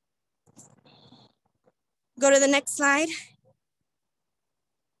 Go to the next slide.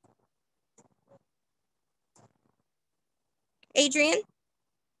 Adrian?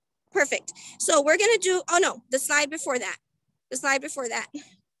 Perfect. So we're gonna do, oh no, the slide before that. The slide before that.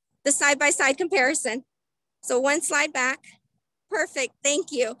 The side-by-side comparison. So one slide back. Perfect,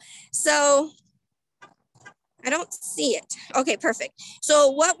 thank you. So I don't see it. Okay, perfect. So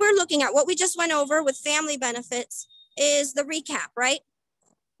what we're looking at, what we just went over with family benefits is the recap, right?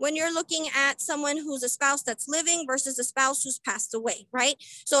 When you're looking at someone who's a spouse that's living versus a spouse who's passed away, right?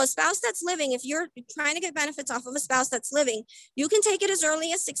 So a spouse that's living, if you're trying to get benefits off of a spouse that's living, you can take it as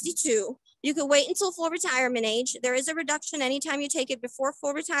early as 62. You could wait until full retirement age. There is a reduction anytime you take it before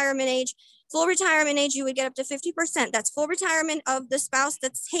full retirement age. Full retirement age, you would get up to 50%. That's full retirement of the spouse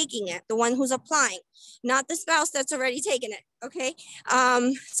that's taking it, the one who's applying, not the spouse that's already taken it, okay?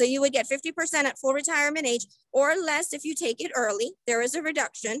 So you would get 50% at full retirement age or less if you take it early. There is a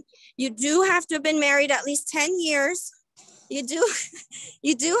reduction. You do have to have been married at least 10 years. You do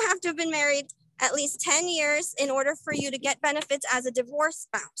have to have been married at least 10 years in order for you to get benefits as a divorced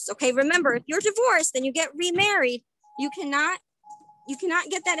spouse. Okay, remember, if you're divorced and you get remarried, you cannot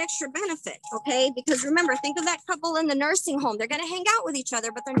get that extra benefit, okay? Because remember, think of that couple in the nursing home. They're gonna hang out with each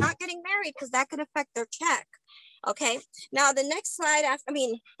other, but they're not getting married because that could affect their check. Okay, now the next slide,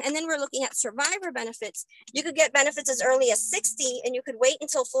 and then we're looking at survivor benefits. You could get benefits as early as 60 and you could wait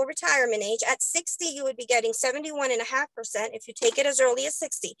until full retirement age. At 60, you would be getting 71.5% if you take it as early as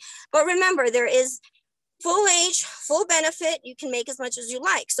 60. But remember, there is full age, full benefit, you can make as much as you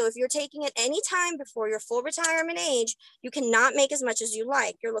like. So if you're taking it any time before your full retirement age, you cannot make as much as you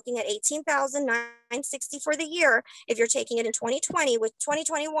like. You're looking at $18,960 for the year if you're taking it in 2020 with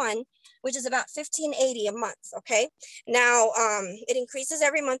 2021, which is about $1,580 a month, okay? Now, it increases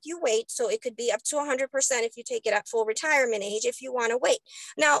every month you wait, so it could be up to 100% if you take it at full retirement age if you wanna wait.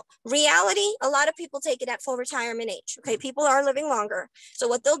 Now, reality, a lot of people take it at full retirement age, okay? People are living longer. So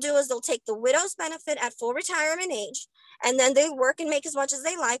what they'll do is they'll take the widow's benefit at full retirement age, and then they work and make as much as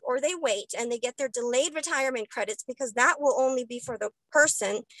they like, or they wait and they get their delayed retirement credits because that will only be for the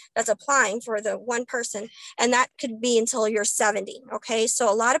person that's applying, for the one person, and that could be until you're 70, okay?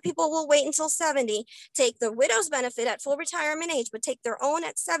 So a lot of people will wait until 70, take the widow's benefit at full retirement age, but take their own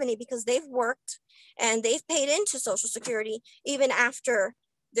at 70 because they've worked and they've paid into Social Security even after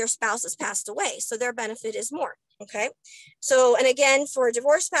their spouse has passed away. So their benefit is more. Okay, so, and again, for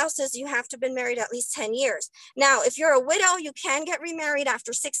divorced spouses, you have to have been married at least 10 years. Now, if you're a widow, you can get remarried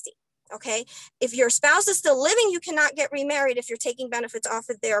after 60. Okay, if your spouse is still living, you cannot get remarried if you're taking benefits off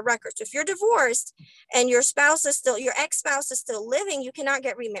of their records. If you're divorced and your spouse is still, your ex-spouse is still living, you cannot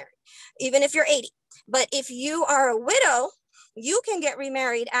get remarried, even if you're 80. But if you are a widow, you can get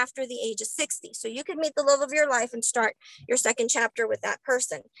remarried after the age of 60. So you can meet the love of your life and start your second chapter with that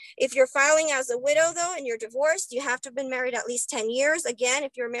person. If you're filing as a widow though, and you're divorced, you have to have been married at least 10 years. Again,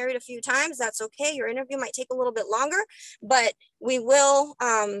 if you're married a few times, that's okay. Your interview might take a little bit longer, but we will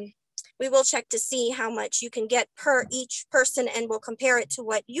check to see how much you can get per each person, and we'll compare it to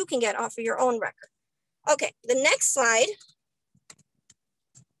what you can get off of your own record. Okay, the next slide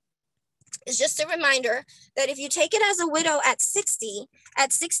is just a reminder that if you take it as a widow at 60,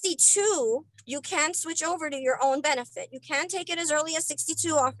 at 62, you can switch over to your own benefit. You can take it as early as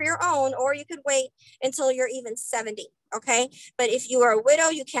 62 off your own, or you could wait until you're even 70, okay? But if you are a widow,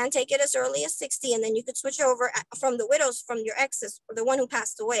 you can take it as early as 60, and then you could switch over from the widows, from your exes, or the one who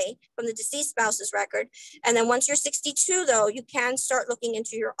passed away, from the deceased spouse's record. And then once you're 62 though, you can start looking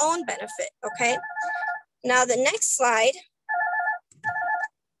into your own benefit, okay? Now the next slide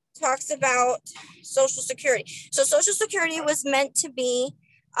talks about Social Security. So Social Security was meant to be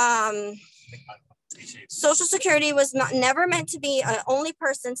Social Security was never meant to be an only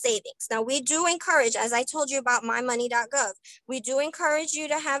person savings. Now, we do encourage, as I told you about mymoney.gov, we do encourage you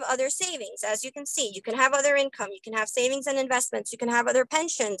to have other savings. As you can see, you can have other income, you can have savings and investments, you can have other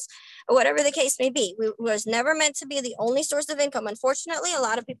pensions, or whatever the case may be. We was never meant to be the only source of income. Unfortunately, a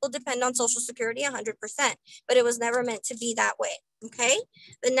lot of people depend on Social Security 100%, but it was never meant to be that way. Okay,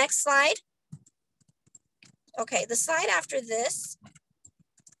 the next slide. Okay, the slide after this,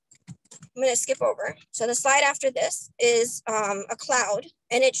 I'm going to skip over. So the slide after this is a cloud,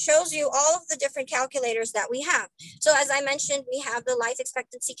 and it shows you all of the different calculators that we have. So as I mentioned, we have the life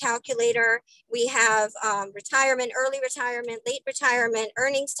expectancy calculator, we have retirement, early retirement, late retirement,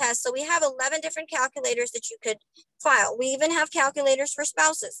 earnings test. So we have 11 different calculators that you could file. We even have calculators for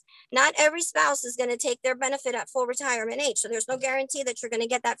spouses. Not every spouse is going to take their benefit at full retirement age. So there's no guarantee that you're going to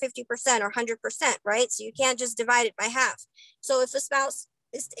get that 50% or 100%, right? So you can't just divide it by half. So if a spouse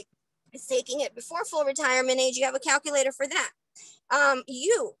is taking it before full retirement age, you have a calculator for that.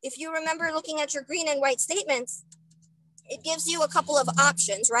 If you remember looking at your green and white statements, it gives you a couple of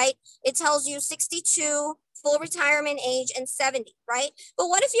options, right? It tells you 62, full retirement age, and 70, right? But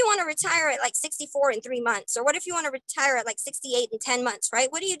what if you want to retire at like 64 in 3 months? Or what if you want to retire at like 68 in 10 months,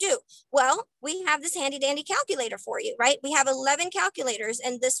 right? What do? Well, we have this handy dandy calculator for you, right? We have 11 calculators,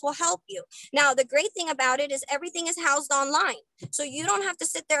 and this will help you. Now, the great thing about it is everything is housed online. So you don't have to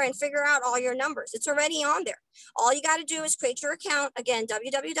sit there and figure out all your numbers. It's already on there. All you got to do is create your account. Again,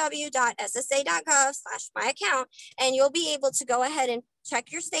 www.ssa.gov/myaccount, and you'll be able to go ahead and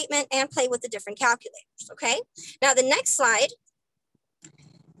check your statement and play with the different calculators, okay? Now, the next slide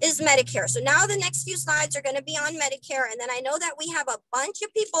is Medicare. So now the next few slides are going to be on Medicare. And then I know that we have a bunch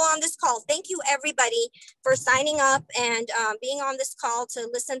of people on this call. Thank you, everybody, for signing up and being on this call to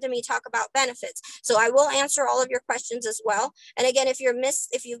listen to me talk about benefits. So I will answer all of your questions as well. And again, if you've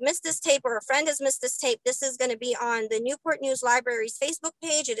missed this tape or a friend has missed this tape, this is going to be on the Newport News Library's Facebook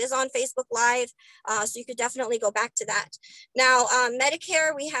page. It is on Facebook Live, so you could definitely go back to that. Now,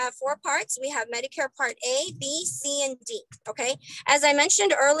 Medicare, we have 4 parts. We have Medicare Part A, B, C, and D, okay? As I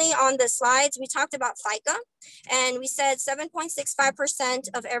mentioned earlier on the slides, we talked about FICA, and we said 7.65%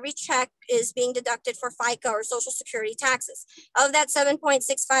 of every check is being deducted for FICA or Social Security taxes. Of that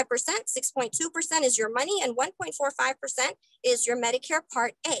 7.65%, 6.2% is your money, and 1.45% is your Medicare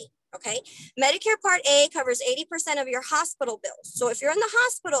Part A. Okay, Medicare Part A covers 80% of your hospital bills. So if you're in the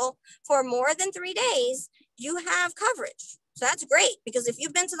hospital for more than 3 days, you have coverage. So that's great, because if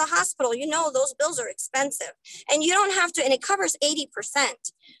you've been to the hospital, you know those bills are expensive, and you don't have to, and it covers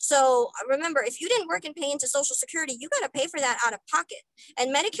 80%. So remember, if you didn't work and pay into Social Security, you got to pay for that out of pocket.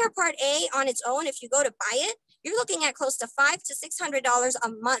 And Medicare Part A on its own, if you go to buy it, you're looking at close to $500 to $600 a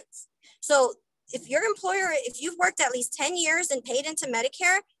month. So if your employer, if you've worked at least 10 years and paid into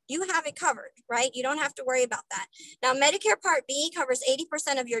Medicare, you have it covered, right? You don't have to worry about that. Now, Medicare Part B covers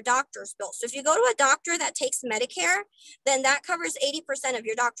 80% of your doctor's bill. So if you go to a doctor that takes Medicare, then that covers 80% of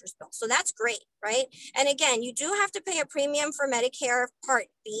your doctor's bill. So that's great, right? And again, you do have to pay a premium for Medicare Part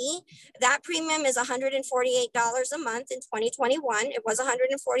B. That premium is $148 a month in 2021. It was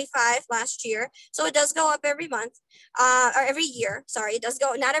 $145 last year. So it does go up every month, or every year. Sorry, it does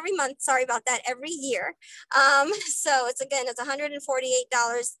go, not every month. Sorry about that, every year. So it's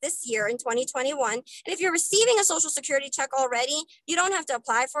 $148 this year in 2021. And if you're receiving a Social Security check already, you don't have to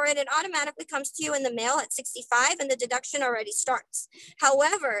apply for it. It automatically comes to you in the mail at 65, and the deduction already starts.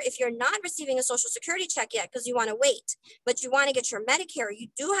 However, if you're not receiving a Social Security check yet because you want to wait, but you want to get your Medicare, you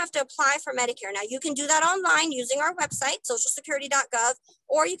do have to apply for Medicare. Now, you can do that online using our website, socialsecurity.gov,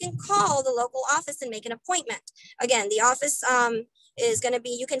 or you can call the local office and make an appointment. Again, the office is going to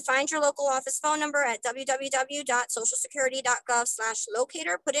be, you can find your local office phone number at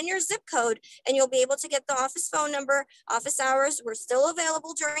www.socialsecurity.gov/locator. Put in your zip code and you'll be able to get the office phone number. Office hours, we're still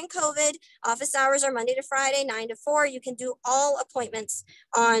available during COVID. Office hours are Monday to Friday, 9 to 4. You can do all appointments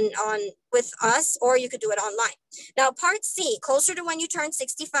with us, or you could do it online. Now, Part C, closer to when you turn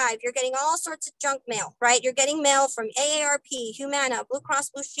 65, you're getting all sorts of junk mail, right? You're getting mail from AARP, Humana, Blue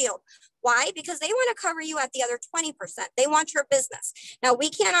Cross Blue Shield. Why? Because they want to cover you at the other 20%. They want your business. Now, we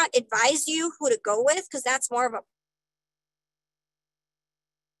cannot advise you who to go with, because that's more of a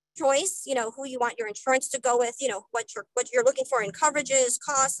choice, you know, who you want your insurance to go with, you know, what you're looking for in coverages,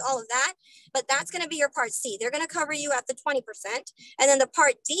 costs, all of that. But that's going to be your Part C. They're going to cover you at the 20%. And then the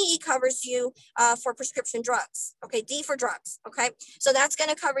Part D covers you for prescription drugs. Okay, D for drugs. Okay, so that's going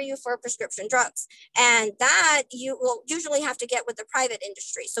to cover you for prescription drugs. And that you will usually have to get with the private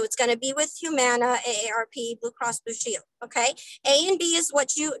industry. So it's going to be with Humana, AARP, Blue Cross Blue Shield. Okay, A and B is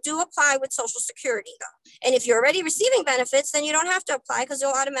what you do apply with Social Security, though. And if you're already receiving benefits, then you don't have to apply, because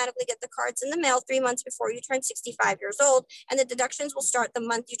you'll automatically automatically get the cards in the mail 3 months before you turn 65 years old, and the deductions will start the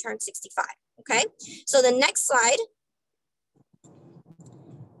month you turn 65, okay? So the next slide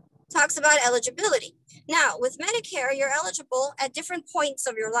talks about eligibility. Now, with Medicare, you're eligible at different points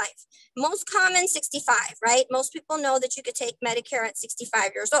of your life. Most common, 65, right? Most people know that you could take Medicare at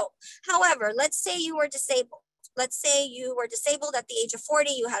 65 years old. However, let's say you were disabled. Let's say you were disabled at the age of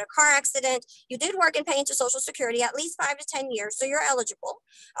 40, you had a car accident, you did work and pay into Social Security at least 5 to 10 years, so you're eligible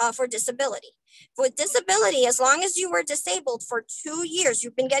for disability. With disability, as long as you were disabled for 2 years,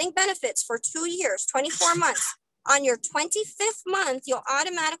 you've been getting benefits for 2 years, 24 months. On your 25th month, you'll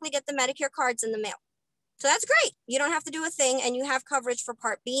automatically get the Medicare cards in the mail. So that's great. You don't have to do a thing, and you have coverage for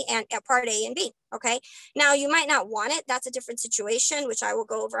Part B and Part A and B. Okay. Now you might not want it. That's a different situation, which I will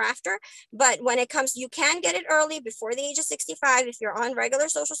go over after. But when it comes, you can get it early before the age of 65 if you're on regular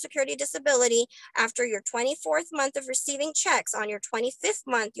Social Security disability. After your 24th month of receiving checks, on your 25th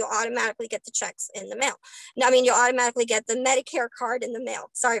month, you'll automatically get the checks in the mail. Now, I mean, you'll automatically get the Medicare card in the mail.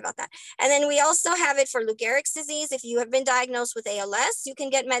 Sorry about that. And then we also have it for Lou Gehrig's disease. If you have been diagnosed with ALS, you can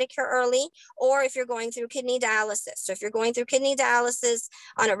get Medicare early, or if you're going through kidney dialysis. So if you're going through kidney dialysis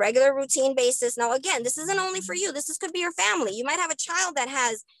on a regular routine basis, now again, this isn't only for you, this could be your family. You might have a child that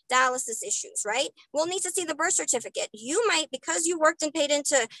has dialysis issues, right? We'll need to see the birth certificate. You might, because you worked and paid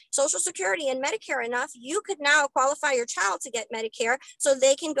into Social Security and Medicare enough, you could now qualify your child to get Medicare so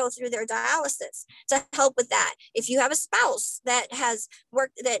they can go through their dialysis to help with that. If you have a spouse that has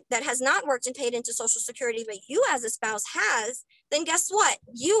worked, that has not worked and paid into Social Security, but you as a spouse has, then guess what?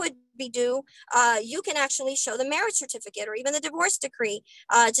 You would be due, you can actually show the marriage certificate or even the divorce decree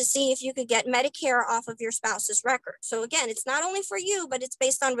to see if you could get Medicare off of your spouse's record. So again, it's not only for you, but it's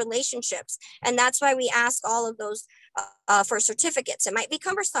based on relationships. And that's why we ask all of those for certificates. It might be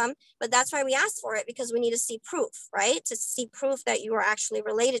cumbersome, but that's why we ask for it, because we need to see proof, right? To see proof that you are actually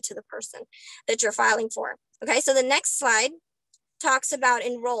related to the person that you're filing for. Okay, so the next slide talks about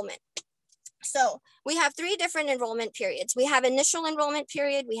enrollment. So we have 3 different enrollment periods. We have initial enrollment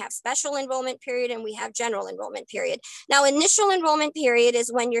period, we have special enrollment period, and we have general enrollment period. Now, initial enrollment period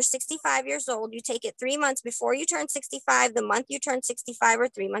is when you're 65 years old. You take it 3 months before you turn 65, the month you turn 65, or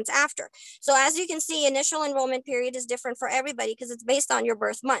 3 months after. So as you can see, initial enrollment period is different for everybody because it's based on your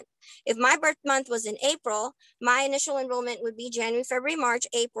birth month. If my birth month was in April, my initial enrollment would be January, February, March,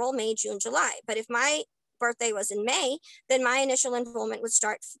 April, May, June, July. But if my birthday was in May, then my initial enrollment would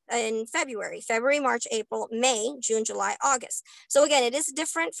start in February, March, April, May, June, July, August. So again, it is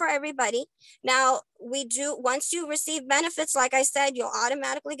different for everybody. Now, we do, once you receive benefits, like I said, you'll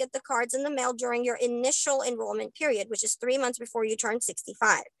automatically get the cards in the mail during your initial enrollment period, which is 3 months before you turn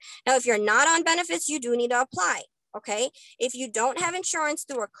 65. Now, if you're not on benefits, you do need to apply. Okay, if you don't have insurance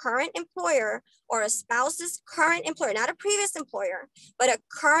through a current employer or a spouse's current employer, not a previous employer, but a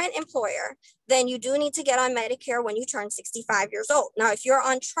current employer, then you do need to get on Medicare when you turn 65 years old. Now, if you're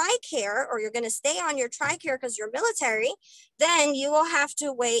on TRICARE, or you're going to stay on your TRICARE because you're military, then you will have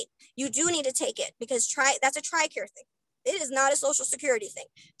to wait. You do need to take it because that's a TRICARE thing. It is not a Social Security thing.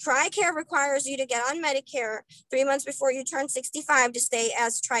 TRICARE requires you to get on Medicare 3 months before you turn 65 to stay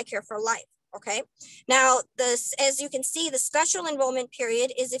as TRICARE for life. Okay, now this, as you can see, the special enrollment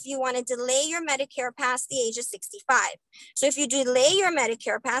period is if you want to delay your Medicare past the age of 65. So if you delay your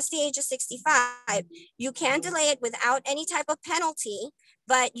Medicare past the age of 65, you can delay it without any type of penalty,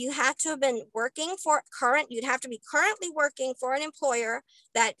 but you have to have been working for you'd have to be currently working for an employer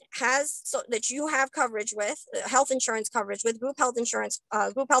that has, so that you have coverage with, health insurance coverage with, group health insurance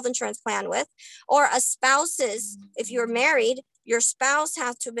plan with, or a spouse's, if you're married, your spouse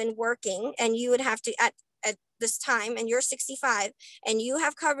has to have been working, and you would have to, at this time, and you're 65, and you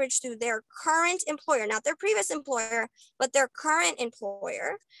have coverage through their current employer, not their previous employer, but their current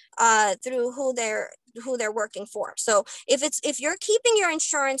employer, through who they're working for. So if you're keeping your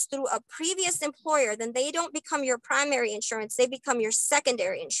insurance through a previous employer, then they don't become your primary insurance, they become your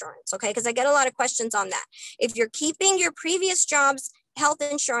secondary insurance, okay? Because I get a lot of questions on that. If you're keeping your previous job's health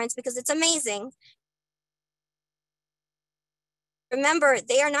insurance because it's amazing, remember,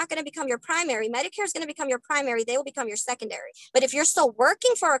 they are not going to become your primary. Medicare is going to become your primary. They will become your secondary. But if you're still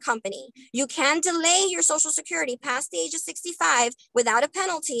working for a company, you can delay your Social Security past the age of 65 without a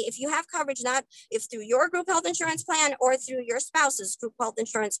penalty if you have coverage, not if through your group health insurance plan or through your spouse's group health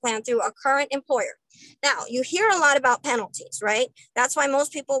insurance plan through a current employer. Now, you hear a lot about penalties, right? That's why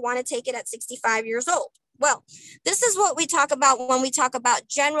most people want to take it at 65 years old. Well, this is what we talk about when we talk about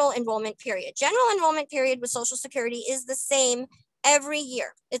general enrollment period. General enrollment period with Social Security is the same every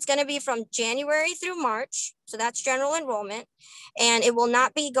year. It's going to be from January through March. So that's general enrollment, and it will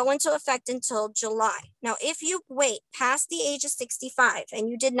not go into effect until July. Now, if you wait past the age of 65 and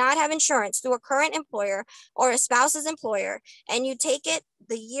you did not have insurance through a current employer or a spouse's employer, and you take it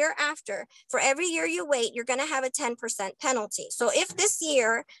the year after, for every year you wait, you're going to have a 10% penalty. So if this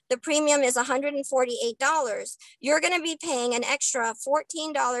year the premium is $148, you're going to be paying an extra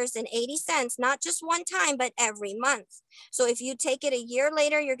 $14.80, not just one time, but every month. So if you take it a year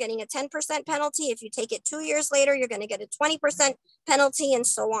later, you're getting a 10% penalty. If you take it 2 years later, you're going to get a 20% penalty, and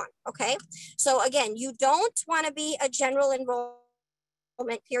so on. Okay. So again, you don't want to be a general enrollment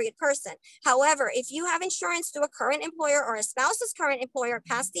period person. However, if you have insurance through a current employer or a spouse's current employer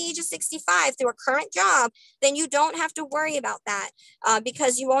past the age of 65 through a current job, then you don't have to worry about that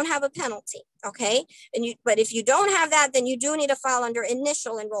because you won't have a penalty. Okay. But if you don't have that, then you do need to file under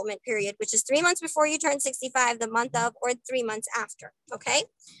initial enrollment period, which is 3 months before you turn 65, the month of, or 3 months after. Okay.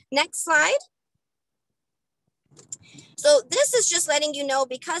 Next slide. So this is just letting you know,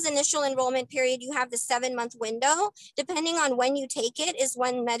 because initial enrollment period, you have the 7-month window. Depending on when you take it is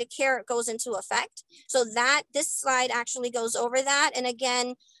when Medicare goes into effect. So this slide actually goes over that. And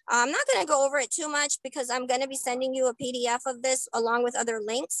again, I'm not going to go over it too much because I'm going to be sending you a PDF of this along with other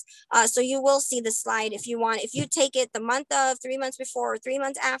links. So you will see the slide if you want. If you take it the month of, 3 months before, or 3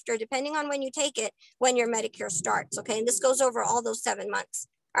 months after, depending on when you take it, when your Medicare starts. Okay. And this goes over all those 7 months.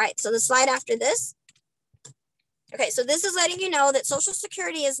 All right. So the slide after this. Okay, so this is letting you know that Social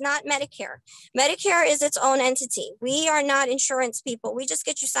Security is not Medicare. Medicare is its own entity. We are not insurance people. We just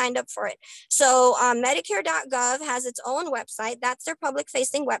get you signed up for it. So Medicare.gov has its own website. That's their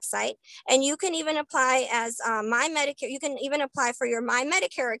public-facing website. And you can even apply as My Medicare. You can even apply for your My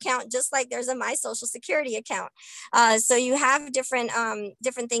Medicare account, just like there's a My Social Security account. So you have different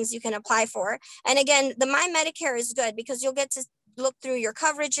things you can apply for. And again, the My Medicare is good because you'll get to look through your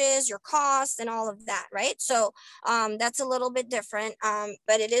coverages, your costs, and all of that, right? So that's a little bit different,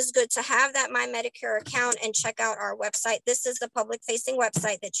 but it is good to have that My Medicare account and check out our website. This is the public-facing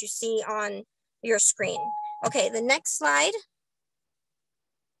website that you see on your screen. Okay, the next slide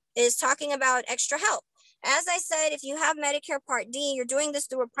is talking about extra help. As I said, if you have Medicare Part D, you're doing this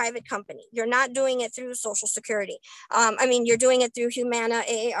through a private company. You're not doing it through Social Security. You're doing it through Humana,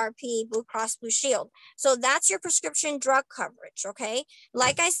 AARP, Blue Cross Blue Shield. So that's your prescription drug coverage, okay?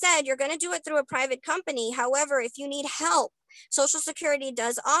 Like I said, you're going to do it through a private company. However, if you need help, Social Security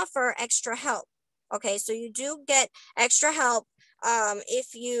does offer extra help, okay? So you do get extra help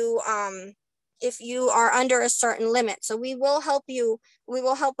if you are under a certain limit. So we will help you. We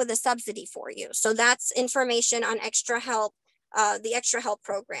will help with a subsidy for you. So that's information on extra help, the extra help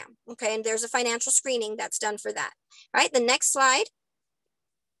program. Okay. And there's a financial screening that's done for that. All right. The next slide.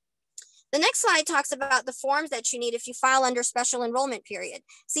 The next slide talks about the forms that you need if you file under special enrollment period.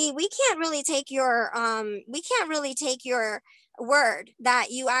 See, we can't really take your word that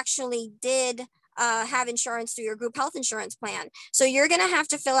you actually did have insurance through your group health insurance plan. So you're going to have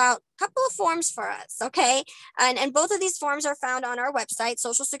to fill out a couple of forms for us, okay? And both of these forms are found on our website,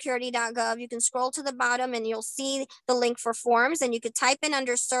 socialsecurity.gov. You can scroll to the bottom and you'll see the link for forms, and you could type in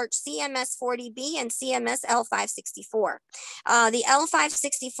under search CMS 40B and CMS L564. The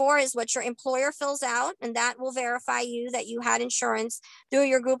L564 is what your employer fills out, and that will verify that you had insurance through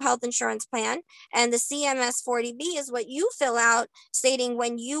your group health insurance plan. And the CMS 40B is what you fill out, stating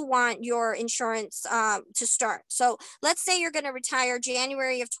when you want your insurance to start. So let's say you're going to retire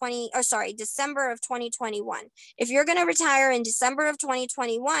December of 2021. If you're going to retire in December of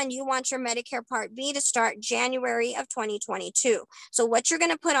 2021, you want your Medicare Part B to start January of 2022. So what you're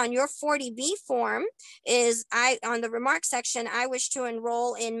going to put on your 40B form is, on the remarks section, I wish to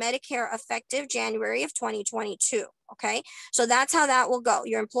enroll in Medicare effective January of 2022. Okay, so that's how that will go.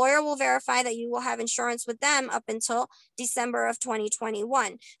 Your employer will verify that you will have insurance with them up until December of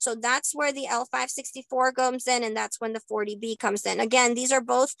 2021. So that's where the L564 comes in, and that's when the 40B comes in. Again, these are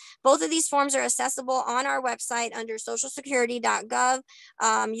both of these forms are accessible on our website under socialsecurity.gov.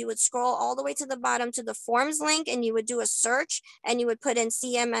 You would scroll all the way to the bottom to the forms link, and you would do a search, and you would put in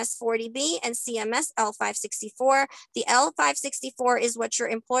CMS 40B and CMS L564. The L564 is what your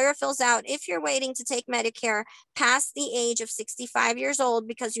employer fills out if you're waiting to take Medicare past the age of 65 years old,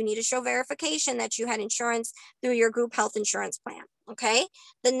 because you need to show verification that you had insurance through your group health insurance plan. Okay.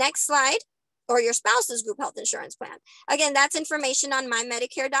 The next slide, or your spouse's group health insurance plan. Again, that's information on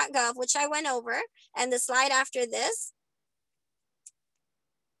mymedicare.gov, which I went over. And the slide after this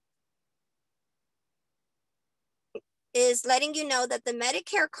is letting you know that the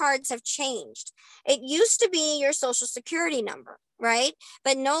Medicare cards have changed. It used to be your Social Security number. right?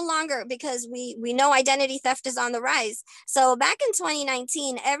 But no longer, because we know identity theft is on the rise. So back in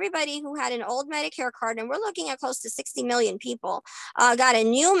 2019, everybody who had an old Medicare card, and we're looking at close to 60 million people, got a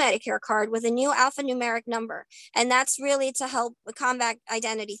new Medicare card with a new alphanumeric number. And that's really to help combat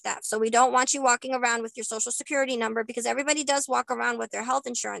identity theft. So we don't want you walking around with your social security number, because everybody does walk around with their health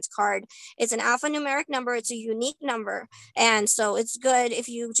insurance card. It's an alphanumeric number. It's a unique number. And so it's good if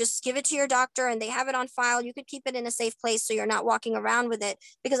you just give it to your doctor and they have it on file. You could keep it in a safe place so you're not walking around with it,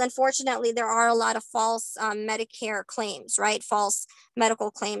 because unfortunately there are a lot of false Medicare claims, right? False medical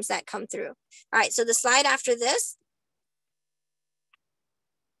claims that come through. All right, so the slide after this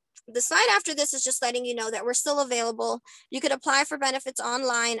is just letting you know that we're still available. You could apply for benefits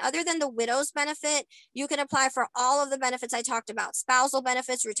online. Other than the widow's benefit, you can apply for all of the benefits I talked about: spousal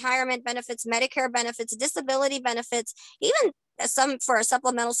benefits, retirement benefits, Medicare benefits, disability benefits, even some for a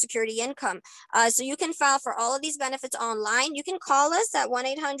supplemental security income. So you can file for all of these benefits online. You can call us at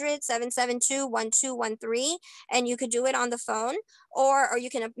 1-800-772-1213, and you could do it on the phone, or you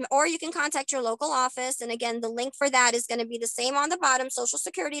can contact your local office. And again, the link for that is going to be the same on the bottom,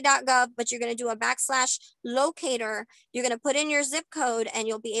 socialsecurity.gov, but you're going to do a /locator. You're going to put in your zip code, and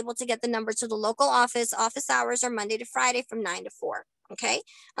you'll be able to get the number to the local office. Office hours are Monday to Friday from 9 to 4. Okay.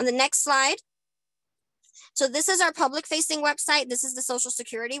 On the next slide. So this is our public facing website. This is the Social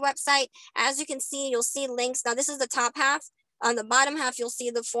Security website. As you can see, you'll see links. Now this is the top half. On the bottom half, you'll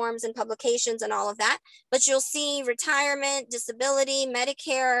see the forms and publications and all of that, but you'll see retirement, disability,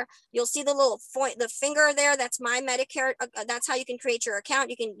 Medicare. You'll see the little the finger there. That's My Medicare. That's how you can create your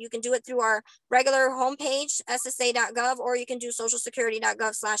account. You can do it through our regular homepage, ssa.gov, or you can do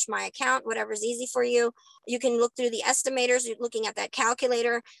socialsecurity.gov/my-account, whatever's easy for you. You can look through the estimators. You're looking at that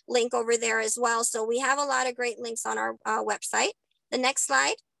calculator link over there as well. So we have a lot of great links on our website. The next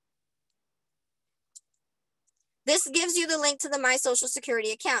slide. This gives you the link to the My Social Security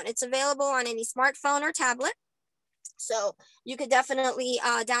account. It's available on any smartphone or tablet. So you could definitely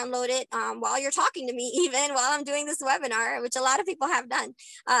download it while you're talking to me, even while I'm doing this webinar, which a lot of people have done.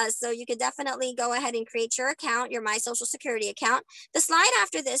 So you could definitely go ahead and create your account, your My Social Security account. The slide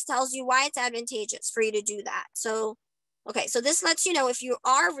after this tells you why it's advantageous for you to do that. So okay, so this lets you know if you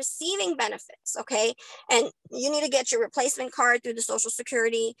are receiving benefits, okay, and you need to get your replacement card through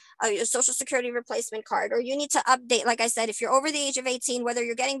the your Social Security replacement card, or you need to update. Like I said, if you're over the age of 18, whether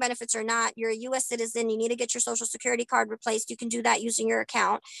you're getting benefits or not, you're a U.S. citizen, you need to get your Social Security card replaced. You can do that using your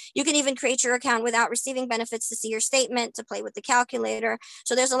account. You can even create your account without receiving benefits to see your statement, to play with the calculator.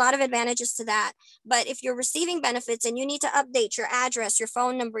 So there's a lot of advantages to that. But if you're receiving benefits and you need to update your address, your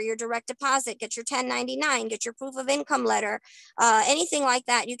phone number, your direct deposit, get your 1099, get your proof of income letter, anything like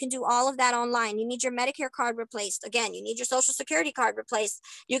that, you can do all of that online. You need your Medicare card replaced. Again, you need your Social Security card replaced.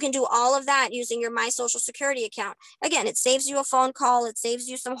 You can do all of that using your My Social Security account. Again, it saves you a phone call. It saves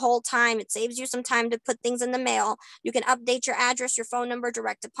you some hold time. It saves you some time to put things in the mail. You can update your address, your phone number,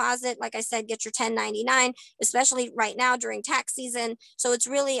 direct deposit. Like I said, get your 1099, especially right now during tax season. So it's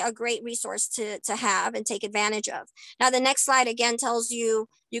really a great resource to have and take advantage of. Now, the next slide again tells you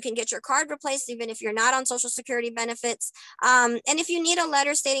you can get your card replaced even if you're not on Social Security benefits. And if you need a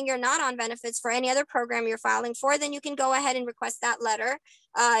letter stating you're not on benefits for any other program you're filing for, then you can go ahead and request that letter.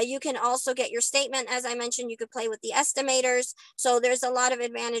 You can also get your statement. As I mentioned, you could play with the estimators. So there's a lot of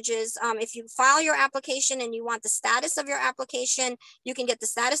advantages. If you file your application and you want the status of your application, you can get the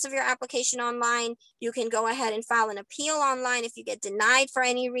status of your application online. You can go ahead and file an appeal online if you get denied for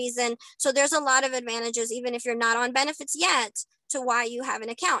any reason. So there's a lot of advantages, even if you're not on benefits yet, to why you have an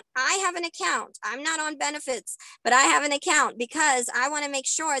account. I have an account. I'm not on benefits, but I have an account because I want to make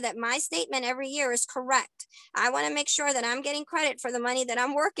sure that my statement every year is correct. I want to make sure that I'm getting credit for the money that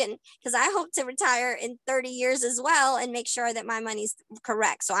I'm working, because I hope to retire in 30 years as well and make sure that my money's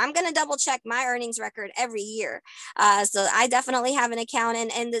correct. So I'm going to double check my earnings record every year. So I definitely have an account,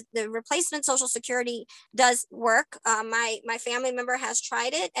 and the replacement Social Security does work. My family member has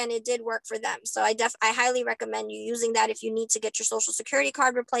tried it and it did work for them. So I highly recommend you using that if you need to get your Social Security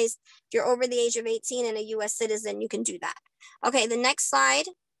card replaced. If you're over the age of 18 and a U.S. citizen, you can do that. Okay, the next slide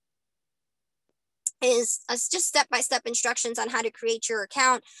is just step-by-step instructions on how to create your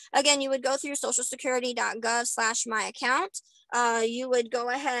account. Again, you would go through socialsecurity.gov/my-account. You would go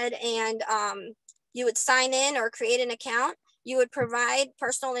ahead and you would sign in or create an account. You would provide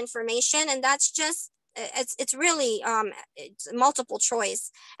personal information, and that's just it's really it's multiple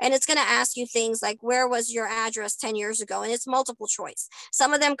choice, and it's going to ask you things like, where was your address 10 years ago? And it's multiple choice.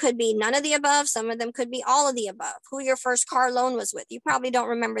 Some of them could be none of the above, some of them could be all of the above. Who your first car loan was with, you probably don't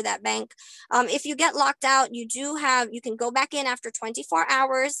remember that bank. If you get locked out, you can go back in after 24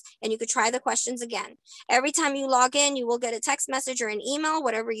 hours and you could try the questions again. Every time you log in, you will get a text message or an email,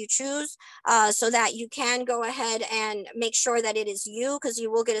 whatever you choose, so that you can go ahead and make sure that it is you, because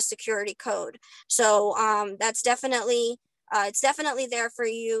you will get a security code. So that's definitely, it's definitely there for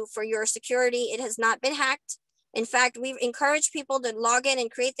you for your security. It has not been hacked. In fact, we encourage people to log in and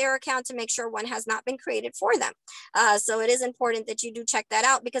create their account to make sure one has not been created for them. So it is important that you do check that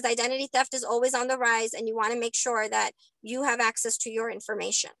out, because identity theft is always on the rise, and you want to make sure that you have access to your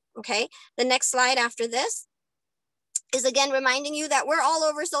information. Okay, the next slide after this is again reminding you that we're all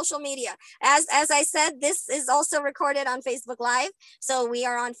over social media. As I said, this is also recorded on Facebook Live. So we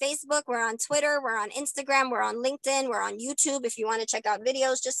are on Facebook, we're on Twitter, we're on Instagram, we're on LinkedIn, we're on YouTube. If you want to check out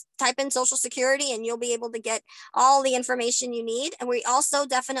videos, just type in Social Security and you'll be able to get all the information you need. And we also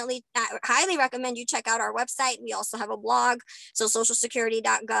definitely highly recommend you check out our website. We also have a blog. So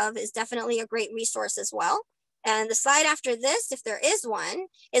socialsecurity.gov is definitely a great resource as well. And the slide after this, if there is one,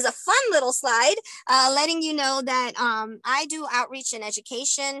 is a fun little slide letting you know that I do outreach and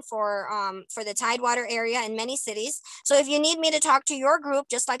education for the Tidewater area in many cities. So if you need me to talk to your group,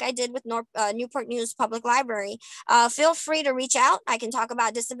 just like I did with Newport News Public Library, feel free to reach out. I can talk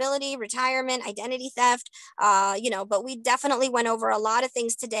about disability, retirement, identity theft, but we definitely went over a lot of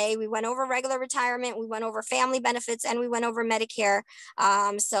things today. We went over regular retirement, we went over family benefits, and we went over Medicare.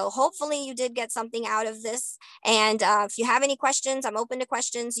 So hopefully you did get something out of this. And if you have any questions, I'm open to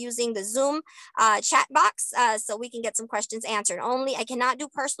questions using the Zoom chat box, so we can get some questions answered. I cannot do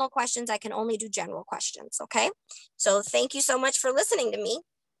personal questions. I can only do general questions. Okay. So thank you so much for listening to me.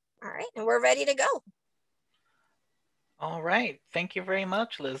 All right. And we're ready to go. All right. Thank you very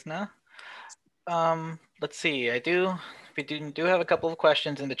much, Lizna. Let's see. We do have a couple of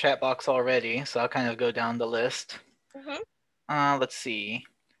questions in the chat box already, so I'll kind of go down the list. Let's see.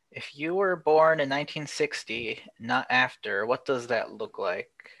 If you were born in 1960, not after, what does that look like?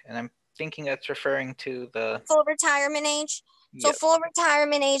 And I'm thinking that's referring to the full retirement age. So Yep. full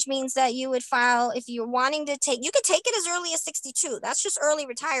retirement age means that you would file, if you're wanting to take, you could take it as early as 62. That's just early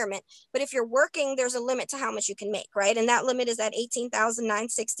retirement. But if you're working, there's a limit to how much you can make, right? And that limit is at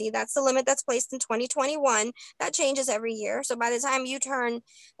 18,960. That's the limit that's placed in 2021. That changes every year. So by the time you turn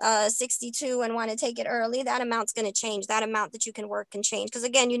 62 and want to take it early, that amount's going to change. That amount that you can work can change. Because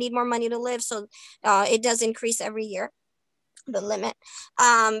again, you need more money to live. So it does increase every year, the limit.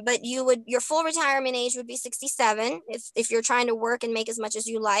 But your full retirement age would be 67 if you're trying to work and make as much as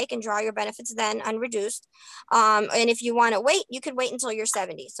you like and draw your benefits then unreduced. And if you want to wait, you could wait until you're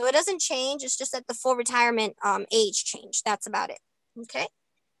 70. So it doesn't change. It's just that the full retirement age change. That's about it. Okay.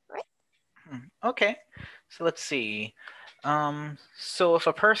 Right. Okay. So let's see. So if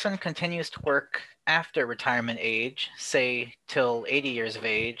a person continues to work after retirement age, say till 80 years of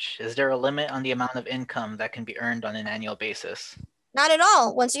age, is there a limit on the amount of income that can be earned on an annual basis? Not at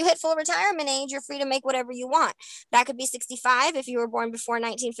all. Once you hit full retirement age, you're free to make whatever you want. That could be 65 if you were born before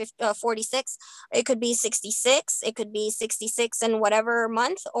 1946. It could be 66. It could be 66 in whatever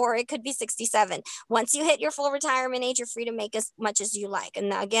month, or it could be 67. Once you hit your full retirement age, you're free to make as much as you like.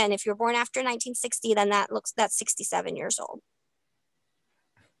 And again, if you're born after 1960, then that's 67 years old.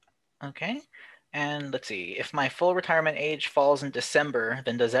 Okay. And let's see, if my full retirement age falls in December,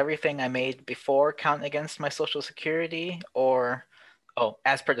 then does everything I made before count against my Social Security? Or,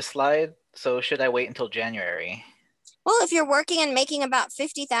 as per the slide, so should I wait until January? Well, if you're working and making about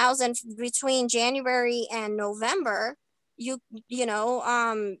 50,000 between January and November, that's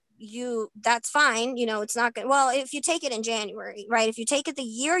fine. It's not good. Well, if you take it in January, right? If you take it the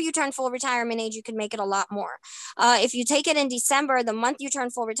year you turn full retirement age, you can make it a lot more. If you take it in December, the month you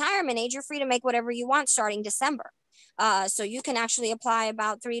turn full retirement age, you're free to make whatever you want starting December. So you can actually apply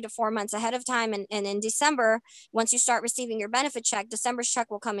about 3 to 4 months ahead of time. And in December, once you start receiving your benefit check, December's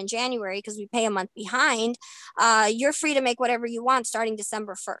check will come in January because we pay a month behind. You're free to make whatever you want starting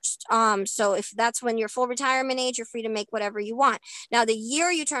December 1st. So if that's when you're full retirement age, you're free to make whatever you want. Now, the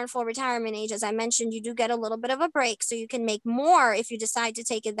year you turn full retirement age, as I mentioned, you do get a little bit of a break. So you can make more if you decide to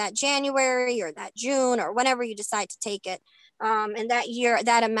take it that January or that June or whenever you decide to take it. And that year,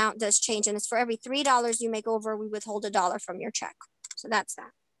 that amount does change. And it's for every $3 you make over, we withhold $1 from your check. So that's that.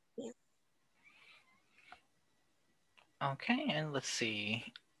 Yeah. Okay, and let's see.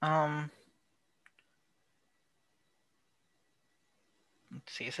 Let's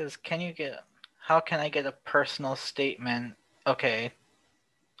see, it says, how can I get a personal statement? Okay.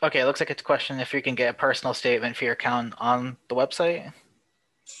 Okay, it looks like it's a question if you can get a personal statement for your account on the website.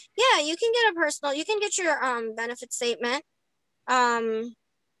 Yeah, you can get a personal, you can get your benefit statement.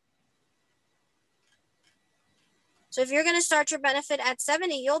 So if you're going to start your benefit at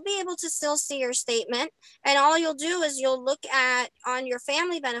 70, you'll be able to still see your statement. And all you'll do is you'll look at on your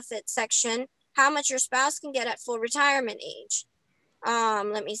family benefit section how much your spouse can get at full retirement age.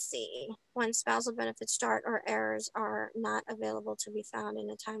 Let me see. When spousal benefits start or errors are not available to be found in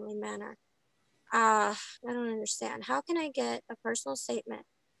a timely manner. I don't understand. How can I get a personal statement?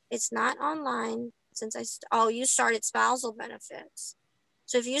 It's not online since you started spousal benefits.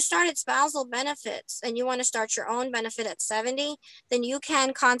 So if you started spousal benefits and you want to start your own benefit at 70, then you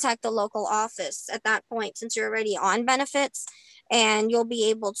can contact the local office at that point since you're already on benefits, and you'll be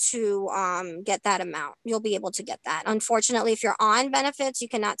able to get that amount. You'll be able to get that. Unfortunately, if you're on benefits, you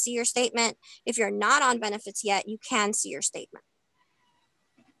cannot see your statement. If you're not on benefits yet, you can see your statement.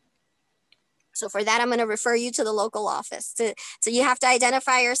 So for that, I'm going to refer you to the local office. So you have to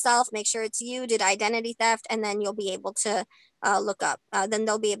identify yourself, make sure it's you, did identity theft, and then you'll be able to look up. Then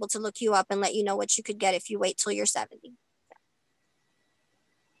they'll be able to look you up and let you know what you could get if you wait till you're 70.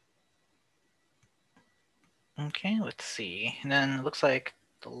 Okay, let's see. And then it looks like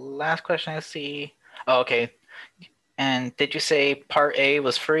the last question I see. Oh, okay. And did you say Part A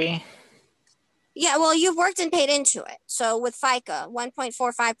was free? Yeah, well, you've worked and paid into it. So with FICA,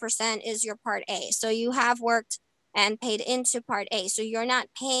 1.45% is your Part A. So you have worked and paid into Part A. So you're not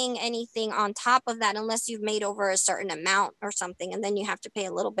paying anything on top of that unless you've made over a certain amount or something, and then you have to pay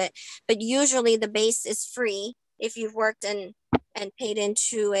a little bit. But usually the base is free if you've worked and paid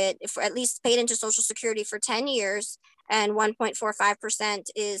into it, if at least paid into Social Security for 10 years, and 1.45%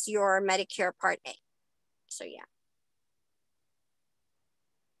 is your Medicare Part A. So yeah.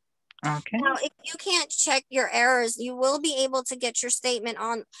 Okay. Now, if you can't check your errors, you will be able to get your statement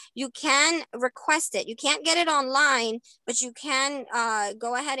on. You can request it. You can't get it online, but you can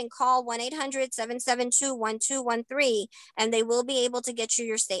go ahead and call 1-800-772-1213, and they will be able to get you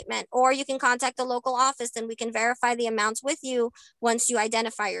your statement. Or you can contact the local office and we can verify the amounts with you once you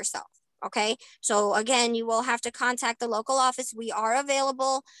identify yourself. Okay, so again, you will have to contact the local office. We are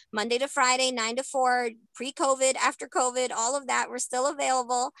available Monday to Friday, 9 to 4, pre-COVID, after COVID, all of that. We're still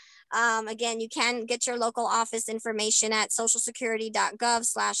available. Again, you can get your local office information at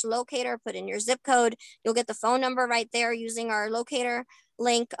socialsecurity.gov/locator. Put in your zip code. You'll get the phone number right there using our locator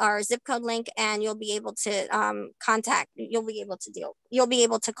link, our zip code link, and you'll be able to contact. You'll be able to deal. You'll be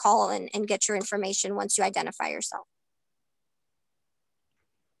able to call and get your information once you identify yourself.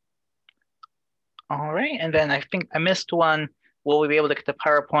 All right. And then I think I missed one. Will we be able to get the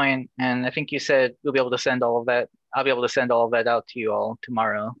PowerPoint? And I think you said we'll be able to send all of that. I'll be able to send all of that out to you all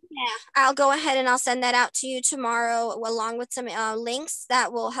tomorrow. Yeah, I'll go ahead and I'll send that out to you tomorrow along with some links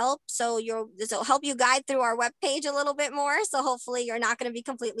that will help. So this will help you guide through our webpage a little bit more. So hopefully you're not going to be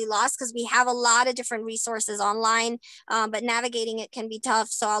completely lost because we have a lot of different resources online, but navigating it can be tough.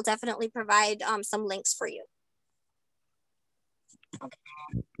 So I'll definitely provide some links for you. Okay.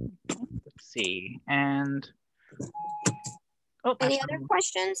 Let's see. And any other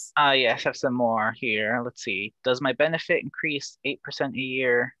questions? Yes, I have some more here. Let's see. Does my benefit increase 8% a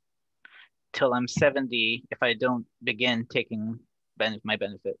year till I'm 70 if I don't begin taking my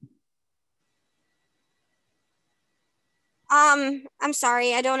benefit? I'm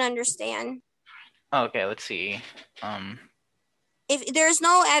sorry, I don't understand. Okay, let's see. If there's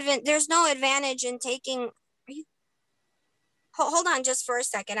no advantage in taking. Hold on just for a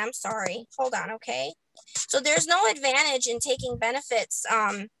second. I'm sorry. Hold on, okay? So there's no advantage in taking benefits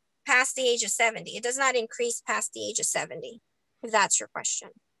past the age of 70. It does not increase past the age of 70, if that's your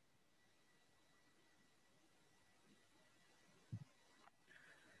question.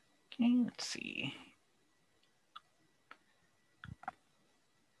 Okay, let's see.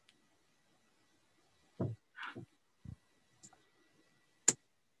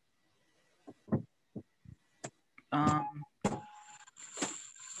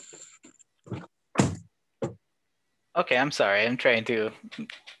 Okay, I'm sorry. I'm trying to.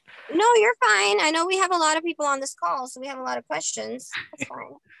 No, you're fine. I know we have a lot of people on this call, so we have a lot of questions. That's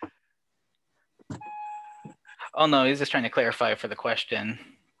fine. Oh no, he's just trying to clarify for the question,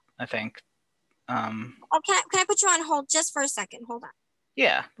 I think. Oh, can I put you on hold just for a second? Hold on.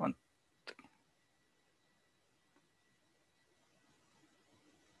 Yeah.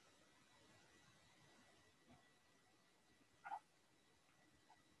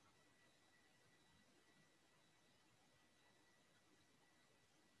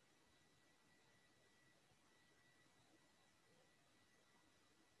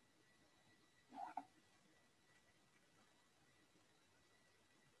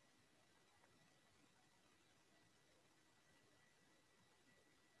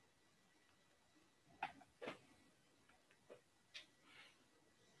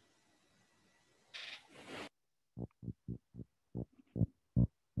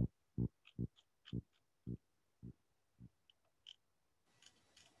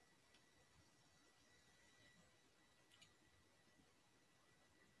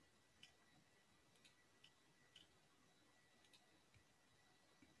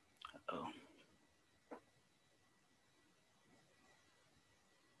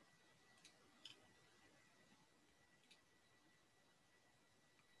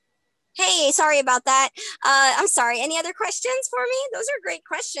 Hey, sorry about that. I'm sorry. Any other questions for me? Those are great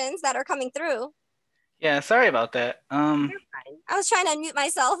questions that are coming through. Yeah, sorry about that. You're fine. I was trying to unmute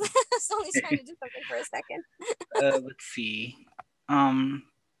myself. I was only trying to do something for a second. Let's see. Um,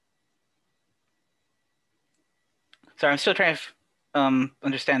 sorry, I'm still trying to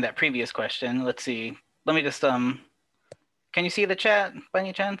understand that previous question. Let's see. Let me just can you see the chat by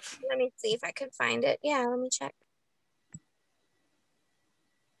any chance? Let me see if I could find it. Yeah, let me check.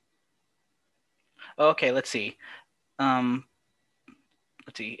 Okay, let's see. Um,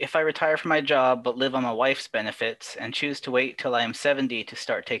 let's see. If I retire from my job but live on my wife's benefits and choose to wait till I am 70 to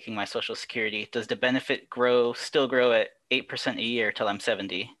start taking my Social Security, does the benefit still grow at 8% a year till I'm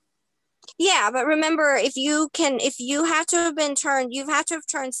 70? Yeah, but remember, if you have to have you have to have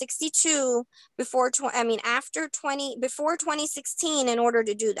turned 62 before, after 20, before 2016 in order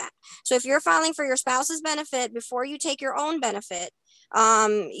to do that. So if you're filing for your spouse's benefit before you take your own benefit,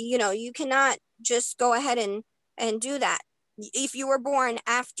 you cannot just go ahead and do that. If you were born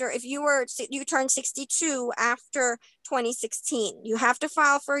after, if you turned 62 after 2016, you have to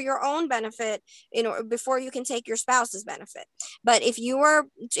file for your own benefit before you can take your spouse's benefit. But if you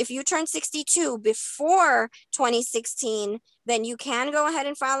turned 62 before 2016, then you can go ahead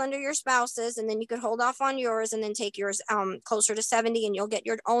and file under your spouse's, and then you could hold off on yours and then take yours closer to 70, and you'll get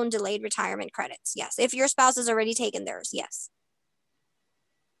your own delayed retirement credits. Yes, if your spouse has already taken theirs, yes.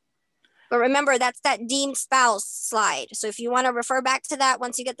 But remember, that's that deemed spouse slide. So if you want to refer back to that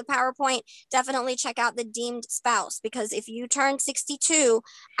once you get the PowerPoint, definitely check out the deemed spouse, because if you turn 62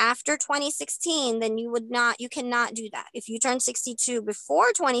 after 2016, then you cannot do that. If you turn 62 before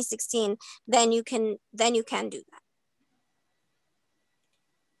 2016, then you can do that.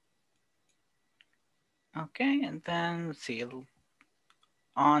 Okay, and then let's see.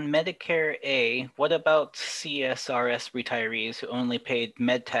 On Medicare A, what about CSRS retirees who only paid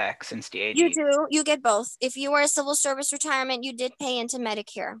med tax since the 80s? You do. You get both. If you were a civil service retirement, you did pay into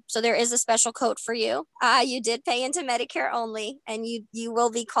Medicare. So there is a special code for you. You did pay into Medicare only, and you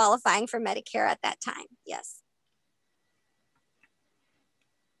will be qualifying for Medicare at that time. Yes.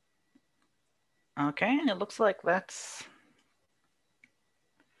 Okay, and it looks like that's...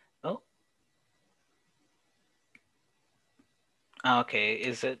 Oh. Okay,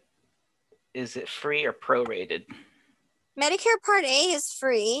 is it free or prorated? Medicare Part A is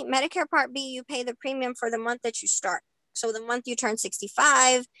free. Medicare Part B, you pay the premium for the month that you start. So the month you turn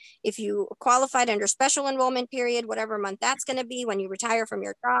 65, if you qualified under special enrollment period, whatever month that's going to be, when you retire from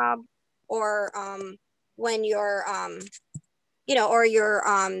your job, or when you're, or your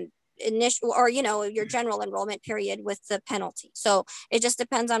initial, or your general enrollment period with the penalty. So it just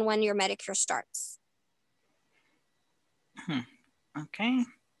depends on when your Medicare starts. Okay,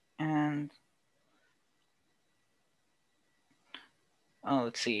 and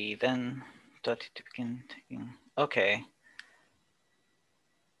let's see. Then to begin taking. Okay.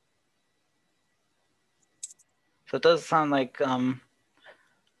 So it does sound like for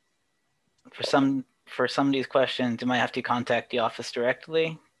some of these questions, you might have to contact the office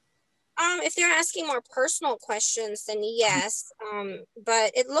directly. If they're asking more personal questions, then yes.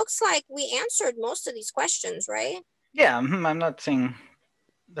 But it looks like we answered most of these questions, right? Yeah, I'm not saying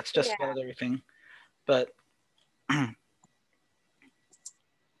that's just about everything, but yeah,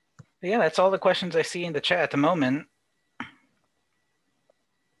 that's all the questions I see in the chat at the moment.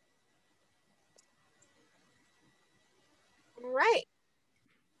 All right.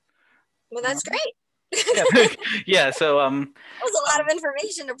 Well, that's great. Yeah. So that was a lot of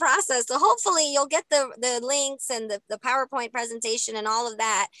information to process. So hopefully you'll get the links and the PowerPoint presentation and all of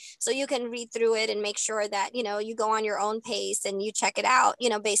that, so you can read through it and make sure that you go on your own pace and you check it out,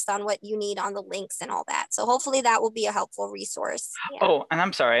 based on what you need on the links and all that. So hopefully that will be a helpful resource. Yeah. Oh, and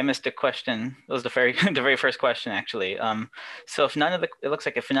I'm sorry, I missed a question. It was the very first question, actually. So it looks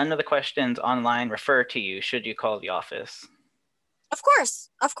like if none of the questions online refer to you, should you call the office? Of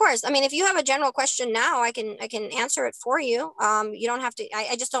course. I mean, if you have a general question now, I can answer it for you. You don't have to.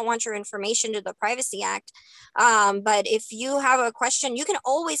 I just don't want your information to the Privacy Act. But if you have a question, you can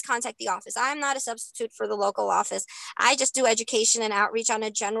always contact the office. I'm not a substitute for the local office. I just do education and outreach on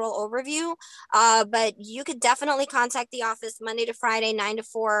a general overview. But you could definitely contact the office Monday to Friday, 9 to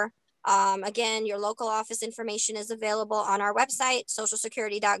 4. Again, your local office information is available on our website,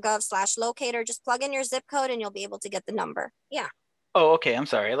 socialsecurity.gov/locator. Just plug in your zip code and you'll be able to get the number. Yeah. Oh, okay. I'm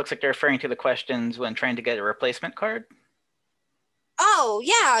sorry. It looks like they're referring to the questions when trying to get a replacement card. Oh,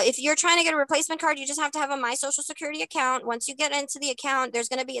 yeah. If you're trying to get a replacement card, you just have to have a My Social Security account. Once you get into the account, there's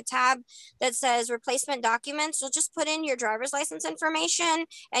going to be a tab that says replacement documents. You'll just put in your driver's license information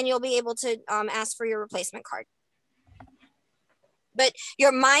and you'll be able to ask for your replacement card. But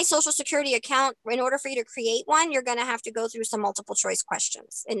your My Social Security account, in order for you to create one, you're going to have to go through some multiple choice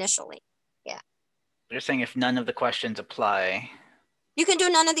questions initially. Yeah. You're saying if none of the questions apply. You can do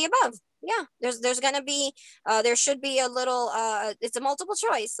none of the above. Yeah, there's going to be, there should be a little, it's a multiple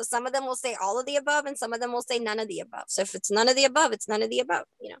choice. So some of them will say all of the above and some of them will say none of the above. So if it's none of the above, it's none of the above,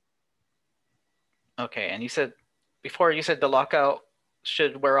 you know. Okay, and you said the lockout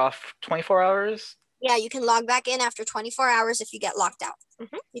should wear off 24 hours? Yeah, you can log back in after 24 hours if you get locked out.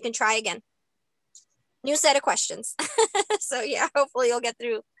 You can try again. New set of questions. So yeah, hopefully you'll get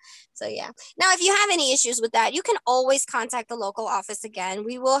through. So yeah. Now, if you have any issues with that, you can always contact the local office again.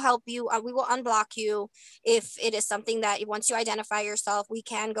 We will help you. We will unblock you if it is something that once you identify yourself, we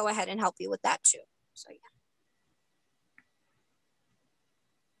can go ahead and help you with that too. So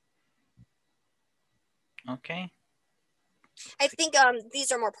yeah. Okay. I think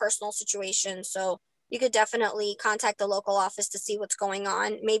these are more personal situations. So you could definitely contact the local office to see what's going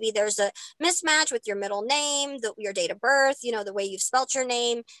on. Maybe there's a mismatch with your middle name, your date of birth, you know, the way you've spelt your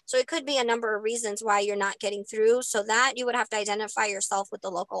name. So it could be a number of reasons why you're not getting through. So that you would have to identify yourself with the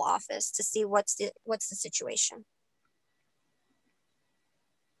local office to see what's the situation.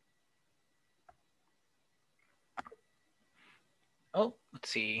 Oh, let's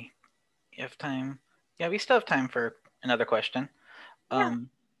see. You have time? Yeah, we still have time for another question. Yeah.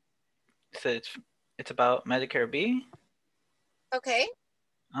 So it's about Medicare B. Okay.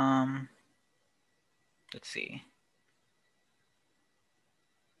 Let's see.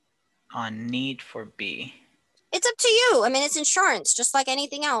 On need for B. It's up to you. I mean, it's insurance, just like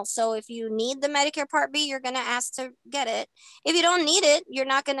anything else. So if you need the Medicare Part B, you're going to ask to get it. If you don't need it, you're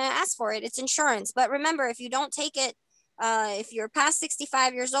not going to ask for it. It's insurance. But remember, if you don't take it, if you're past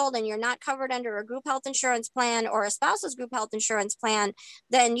 65 years old and you're not covered under a group health insurance plan or a spouse's group health insurance plan,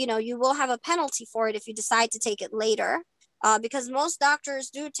 then, you know, you will have a penalty for it if you decide to take it later, because most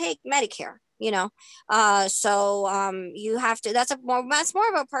doctors do take Medicare. You know, you have to, that's more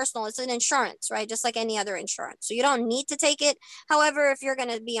of a personal, it's an insurance, right? Just like any other insurance. So you don't need to take it. However, if you're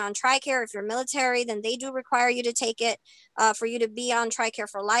going to be on TRICARE, if you're military, then they do require you to take it for you to be on TRICARE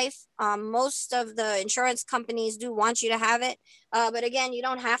for life. Most of the insurance companies do want you to have it. But again, you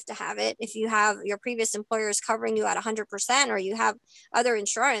don't have to have it if you have your previous employers covering you at 100% or you have other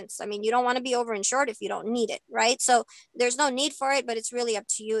insurance. I mean, you don't want to be overinsured if you don't need it, right? So there's no need for it, but it's really up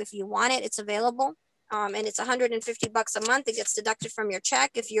to you. If you want it, it's available. And it's $150 a month. It gets deducted from your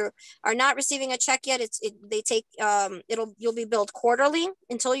check. If you are not receiving a check yet, you'll be billed quarterly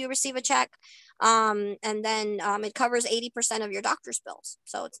until you receive a check. And then it covers 80% of your doctor's bills.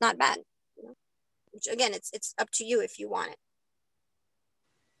 So it's not bad. You know? Which again, it's up to you if you want it.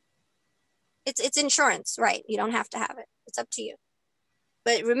 It's insurance, right? You don't have to have it. It's up to you.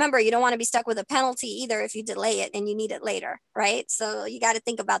 But remember, you don't want to be stuck with a penalty either if you delay it and you need it later, right? So you got to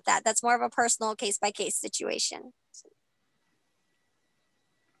think about that. That's more of a personal case-by-case situation.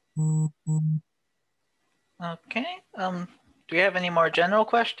 Okay. Do we have any more general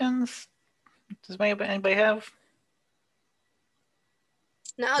questions? Does anybody have?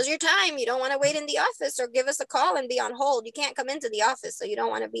 Now's your time. You don't want to wait in the office or give us a call and be on hold. You can't come into the office, so you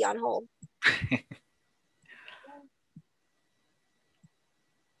don't want to be on hold.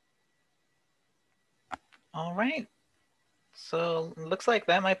 All right. So looks like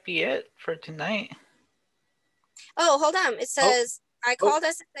that might be it for tonight. Oh, hold on. It says, I called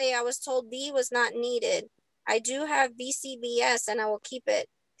SSA. I was told B was not needed. I do have BCBS and I will keep it.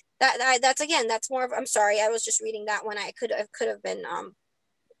 That's more of, I'm sorry. I was just reading that one. I could have been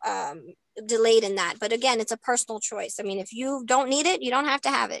delayed in that. But again, it's a personal choice. I mean, if you don't need it, you don't have to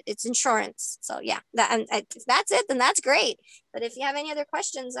have it. It's insurance. So yeah, if that's it, then that's great. But if you have any other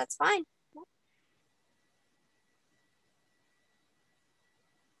questions, that's fine.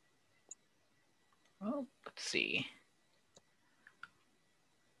 Well, let's see.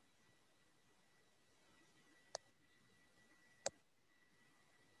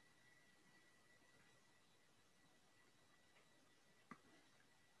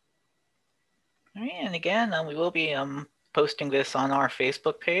 All right, and again, we will be posting this on our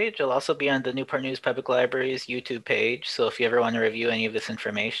Facebook page. It'll also be on the Newport News Public Library's YouTube page. So if you ever want to review any of this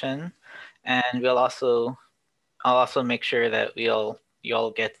information, and I'll also make sure that you all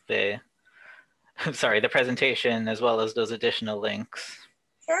get the the presentation as well as those additional links.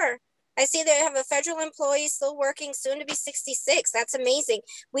 Sure. I see they have a federal employee still working, soon to be 66. That's amazing.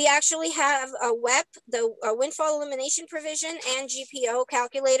 We actually have a WEP, the windfall elimination provision, and GPO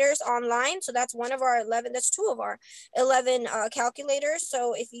calculators online. So that's one of our 11, that's two of our 11 calculators.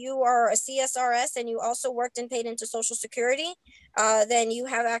 So if you are a CSRS and you also worked and paid into Social Security, then you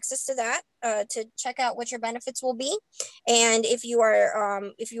have access to that to check out what your benefits will be. And if you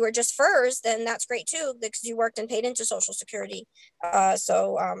are just FERS, then that's great too, because you worked and paid into Social Security.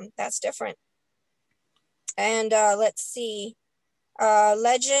 So that's different. And let's see,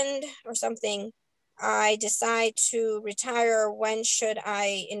 legend or something. I decide to retire. When should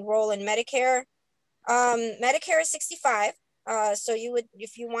I enroll in Medicare? Medicare is 65. So you would,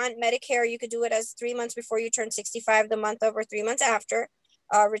 if you want Medicare, you could do it as 3 months before you turn 65, the month over 3 months after.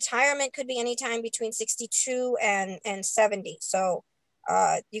 Retirement could be anytime between 62 and 70. So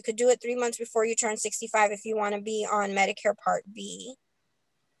you could do it 3 months before you turn 65 if you want to be on Medicare Part B.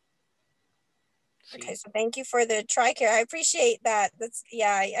 Okay, so thank you for the TRICARE. I appreciate that. That's,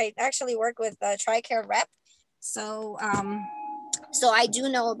 yeah, I actually work with a TRICARE rep. So, so I do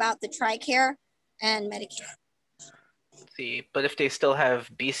know about the TRICARE and Medicare. Let's see, but if they still have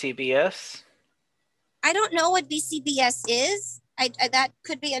BCBS? I don't know what BCBS is. That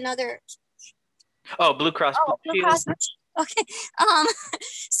could be another. Oh, Blue Cross Blue Blue Shield. Cross. Okay.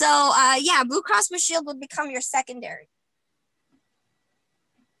 So yeah, Blue Cross Blue Shield would become your secondary.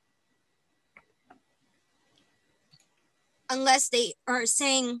 Unless they are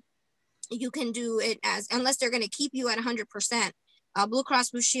saying you can do it as, unless they're going to keep you at 100%, Blue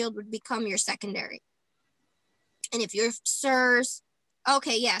Cross Blue Shield would become your secondary. And if you're SIRS,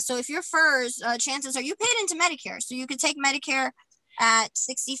 okay, yeah. So if you're FERS, chances are you paid into Medicare. So you could take Medicare at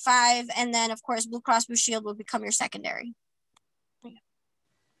 65, and then of course Blue Cross Blue Shield will become your secondary.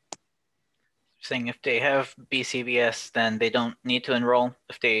 Saying if they have BCBS, then they don't need to enroll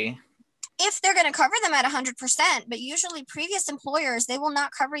if they're going to cover them at 100%, but usually previous employers, they will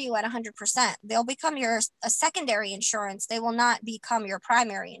not cover you at 100%. They'll become a secondary insurance. They will not become your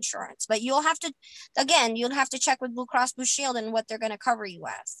primary insurance, but you'll have to, again, you'll have to check with Blue Cross Blue Shield and what they're going to cover you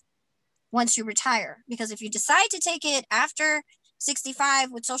as once you retire. Because if you decide to take it after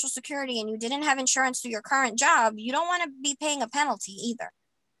 65 with Social Security and you didn't have insurance through your current job, you don't want to be paying a penalty either.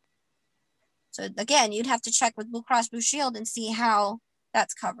 So again, you'd have to check with Blue Cross Blue Shield and see how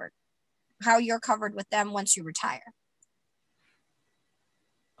that's covered, how you're covered with them once you retire.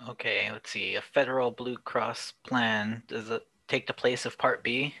 Okay, let's see. A federal Blue Cross plan, does it take the place of Part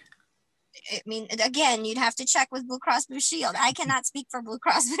B? I mean, again, you'd have to check with Blue Cross Blue Shield. I cannot speak for Blue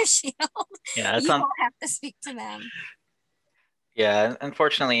Cross Blue Shield. Yeah, you will have to speak to them. Yeah,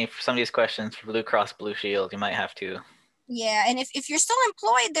 unfortunately, for some of these questions for Blue Cross Blue Shield, you might have to. Yeah, and if you're still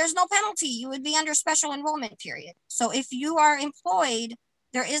employed, there's no penalty. You would be under special enrollment period. So if you are employed,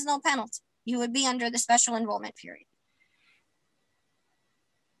 there is no penalty. You would be under the special enrollment period.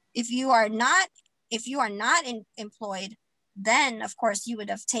 If you are not employed, then of course you would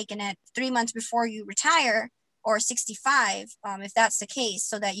have taken it 3 months before you retire or 65, if that's the case,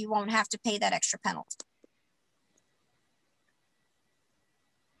 so that you won't have to pay that extra penalty.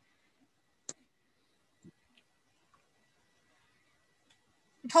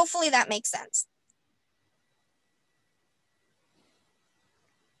 Hopefully that makes sense.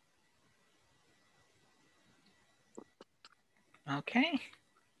 Okay.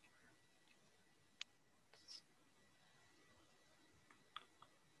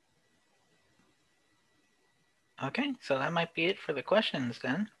 Okay, so that might be it for the questions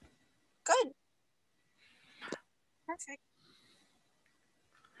then. Good. Perfect.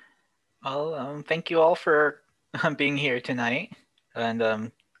 Well, thank you all for being here tonight.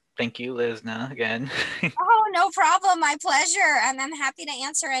 And thank you, Lizna, again. Oh, no problem. My pleasure. And I'm happy to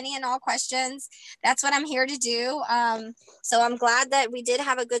answer any and all questions. That's what I'm here to do. So I'm glad that we did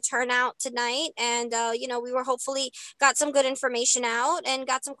have a good turnout tonight. And, you know, we were hopefully got some good information out and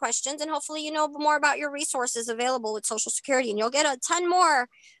got some questions. And hopefully, you know more about your resources available with Social Security. And you'll get a ton more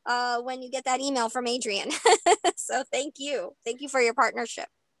when you get that email from Adrian. So thank you. Thank you for your partnership.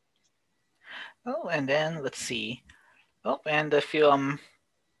 Oh, and then let's see. Oh, and if you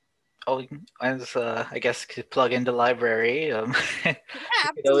as I guess could plug in the library. Yeah,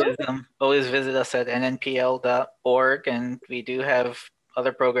 You could always visit us at nnpl.org, and we do have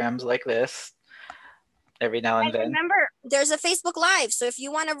other programs like this every now and then. Remember, there's a Facebook Live, so if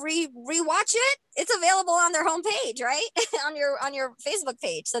you want to rewatch it, it's available on their homepage, right? on your Facebook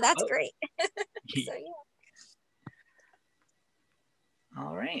page. So that's great. So yeah.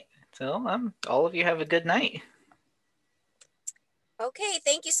 All right. So all of you have a good night. Okay,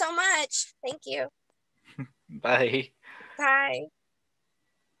 thank you so much. Thank you. Bye. Bye.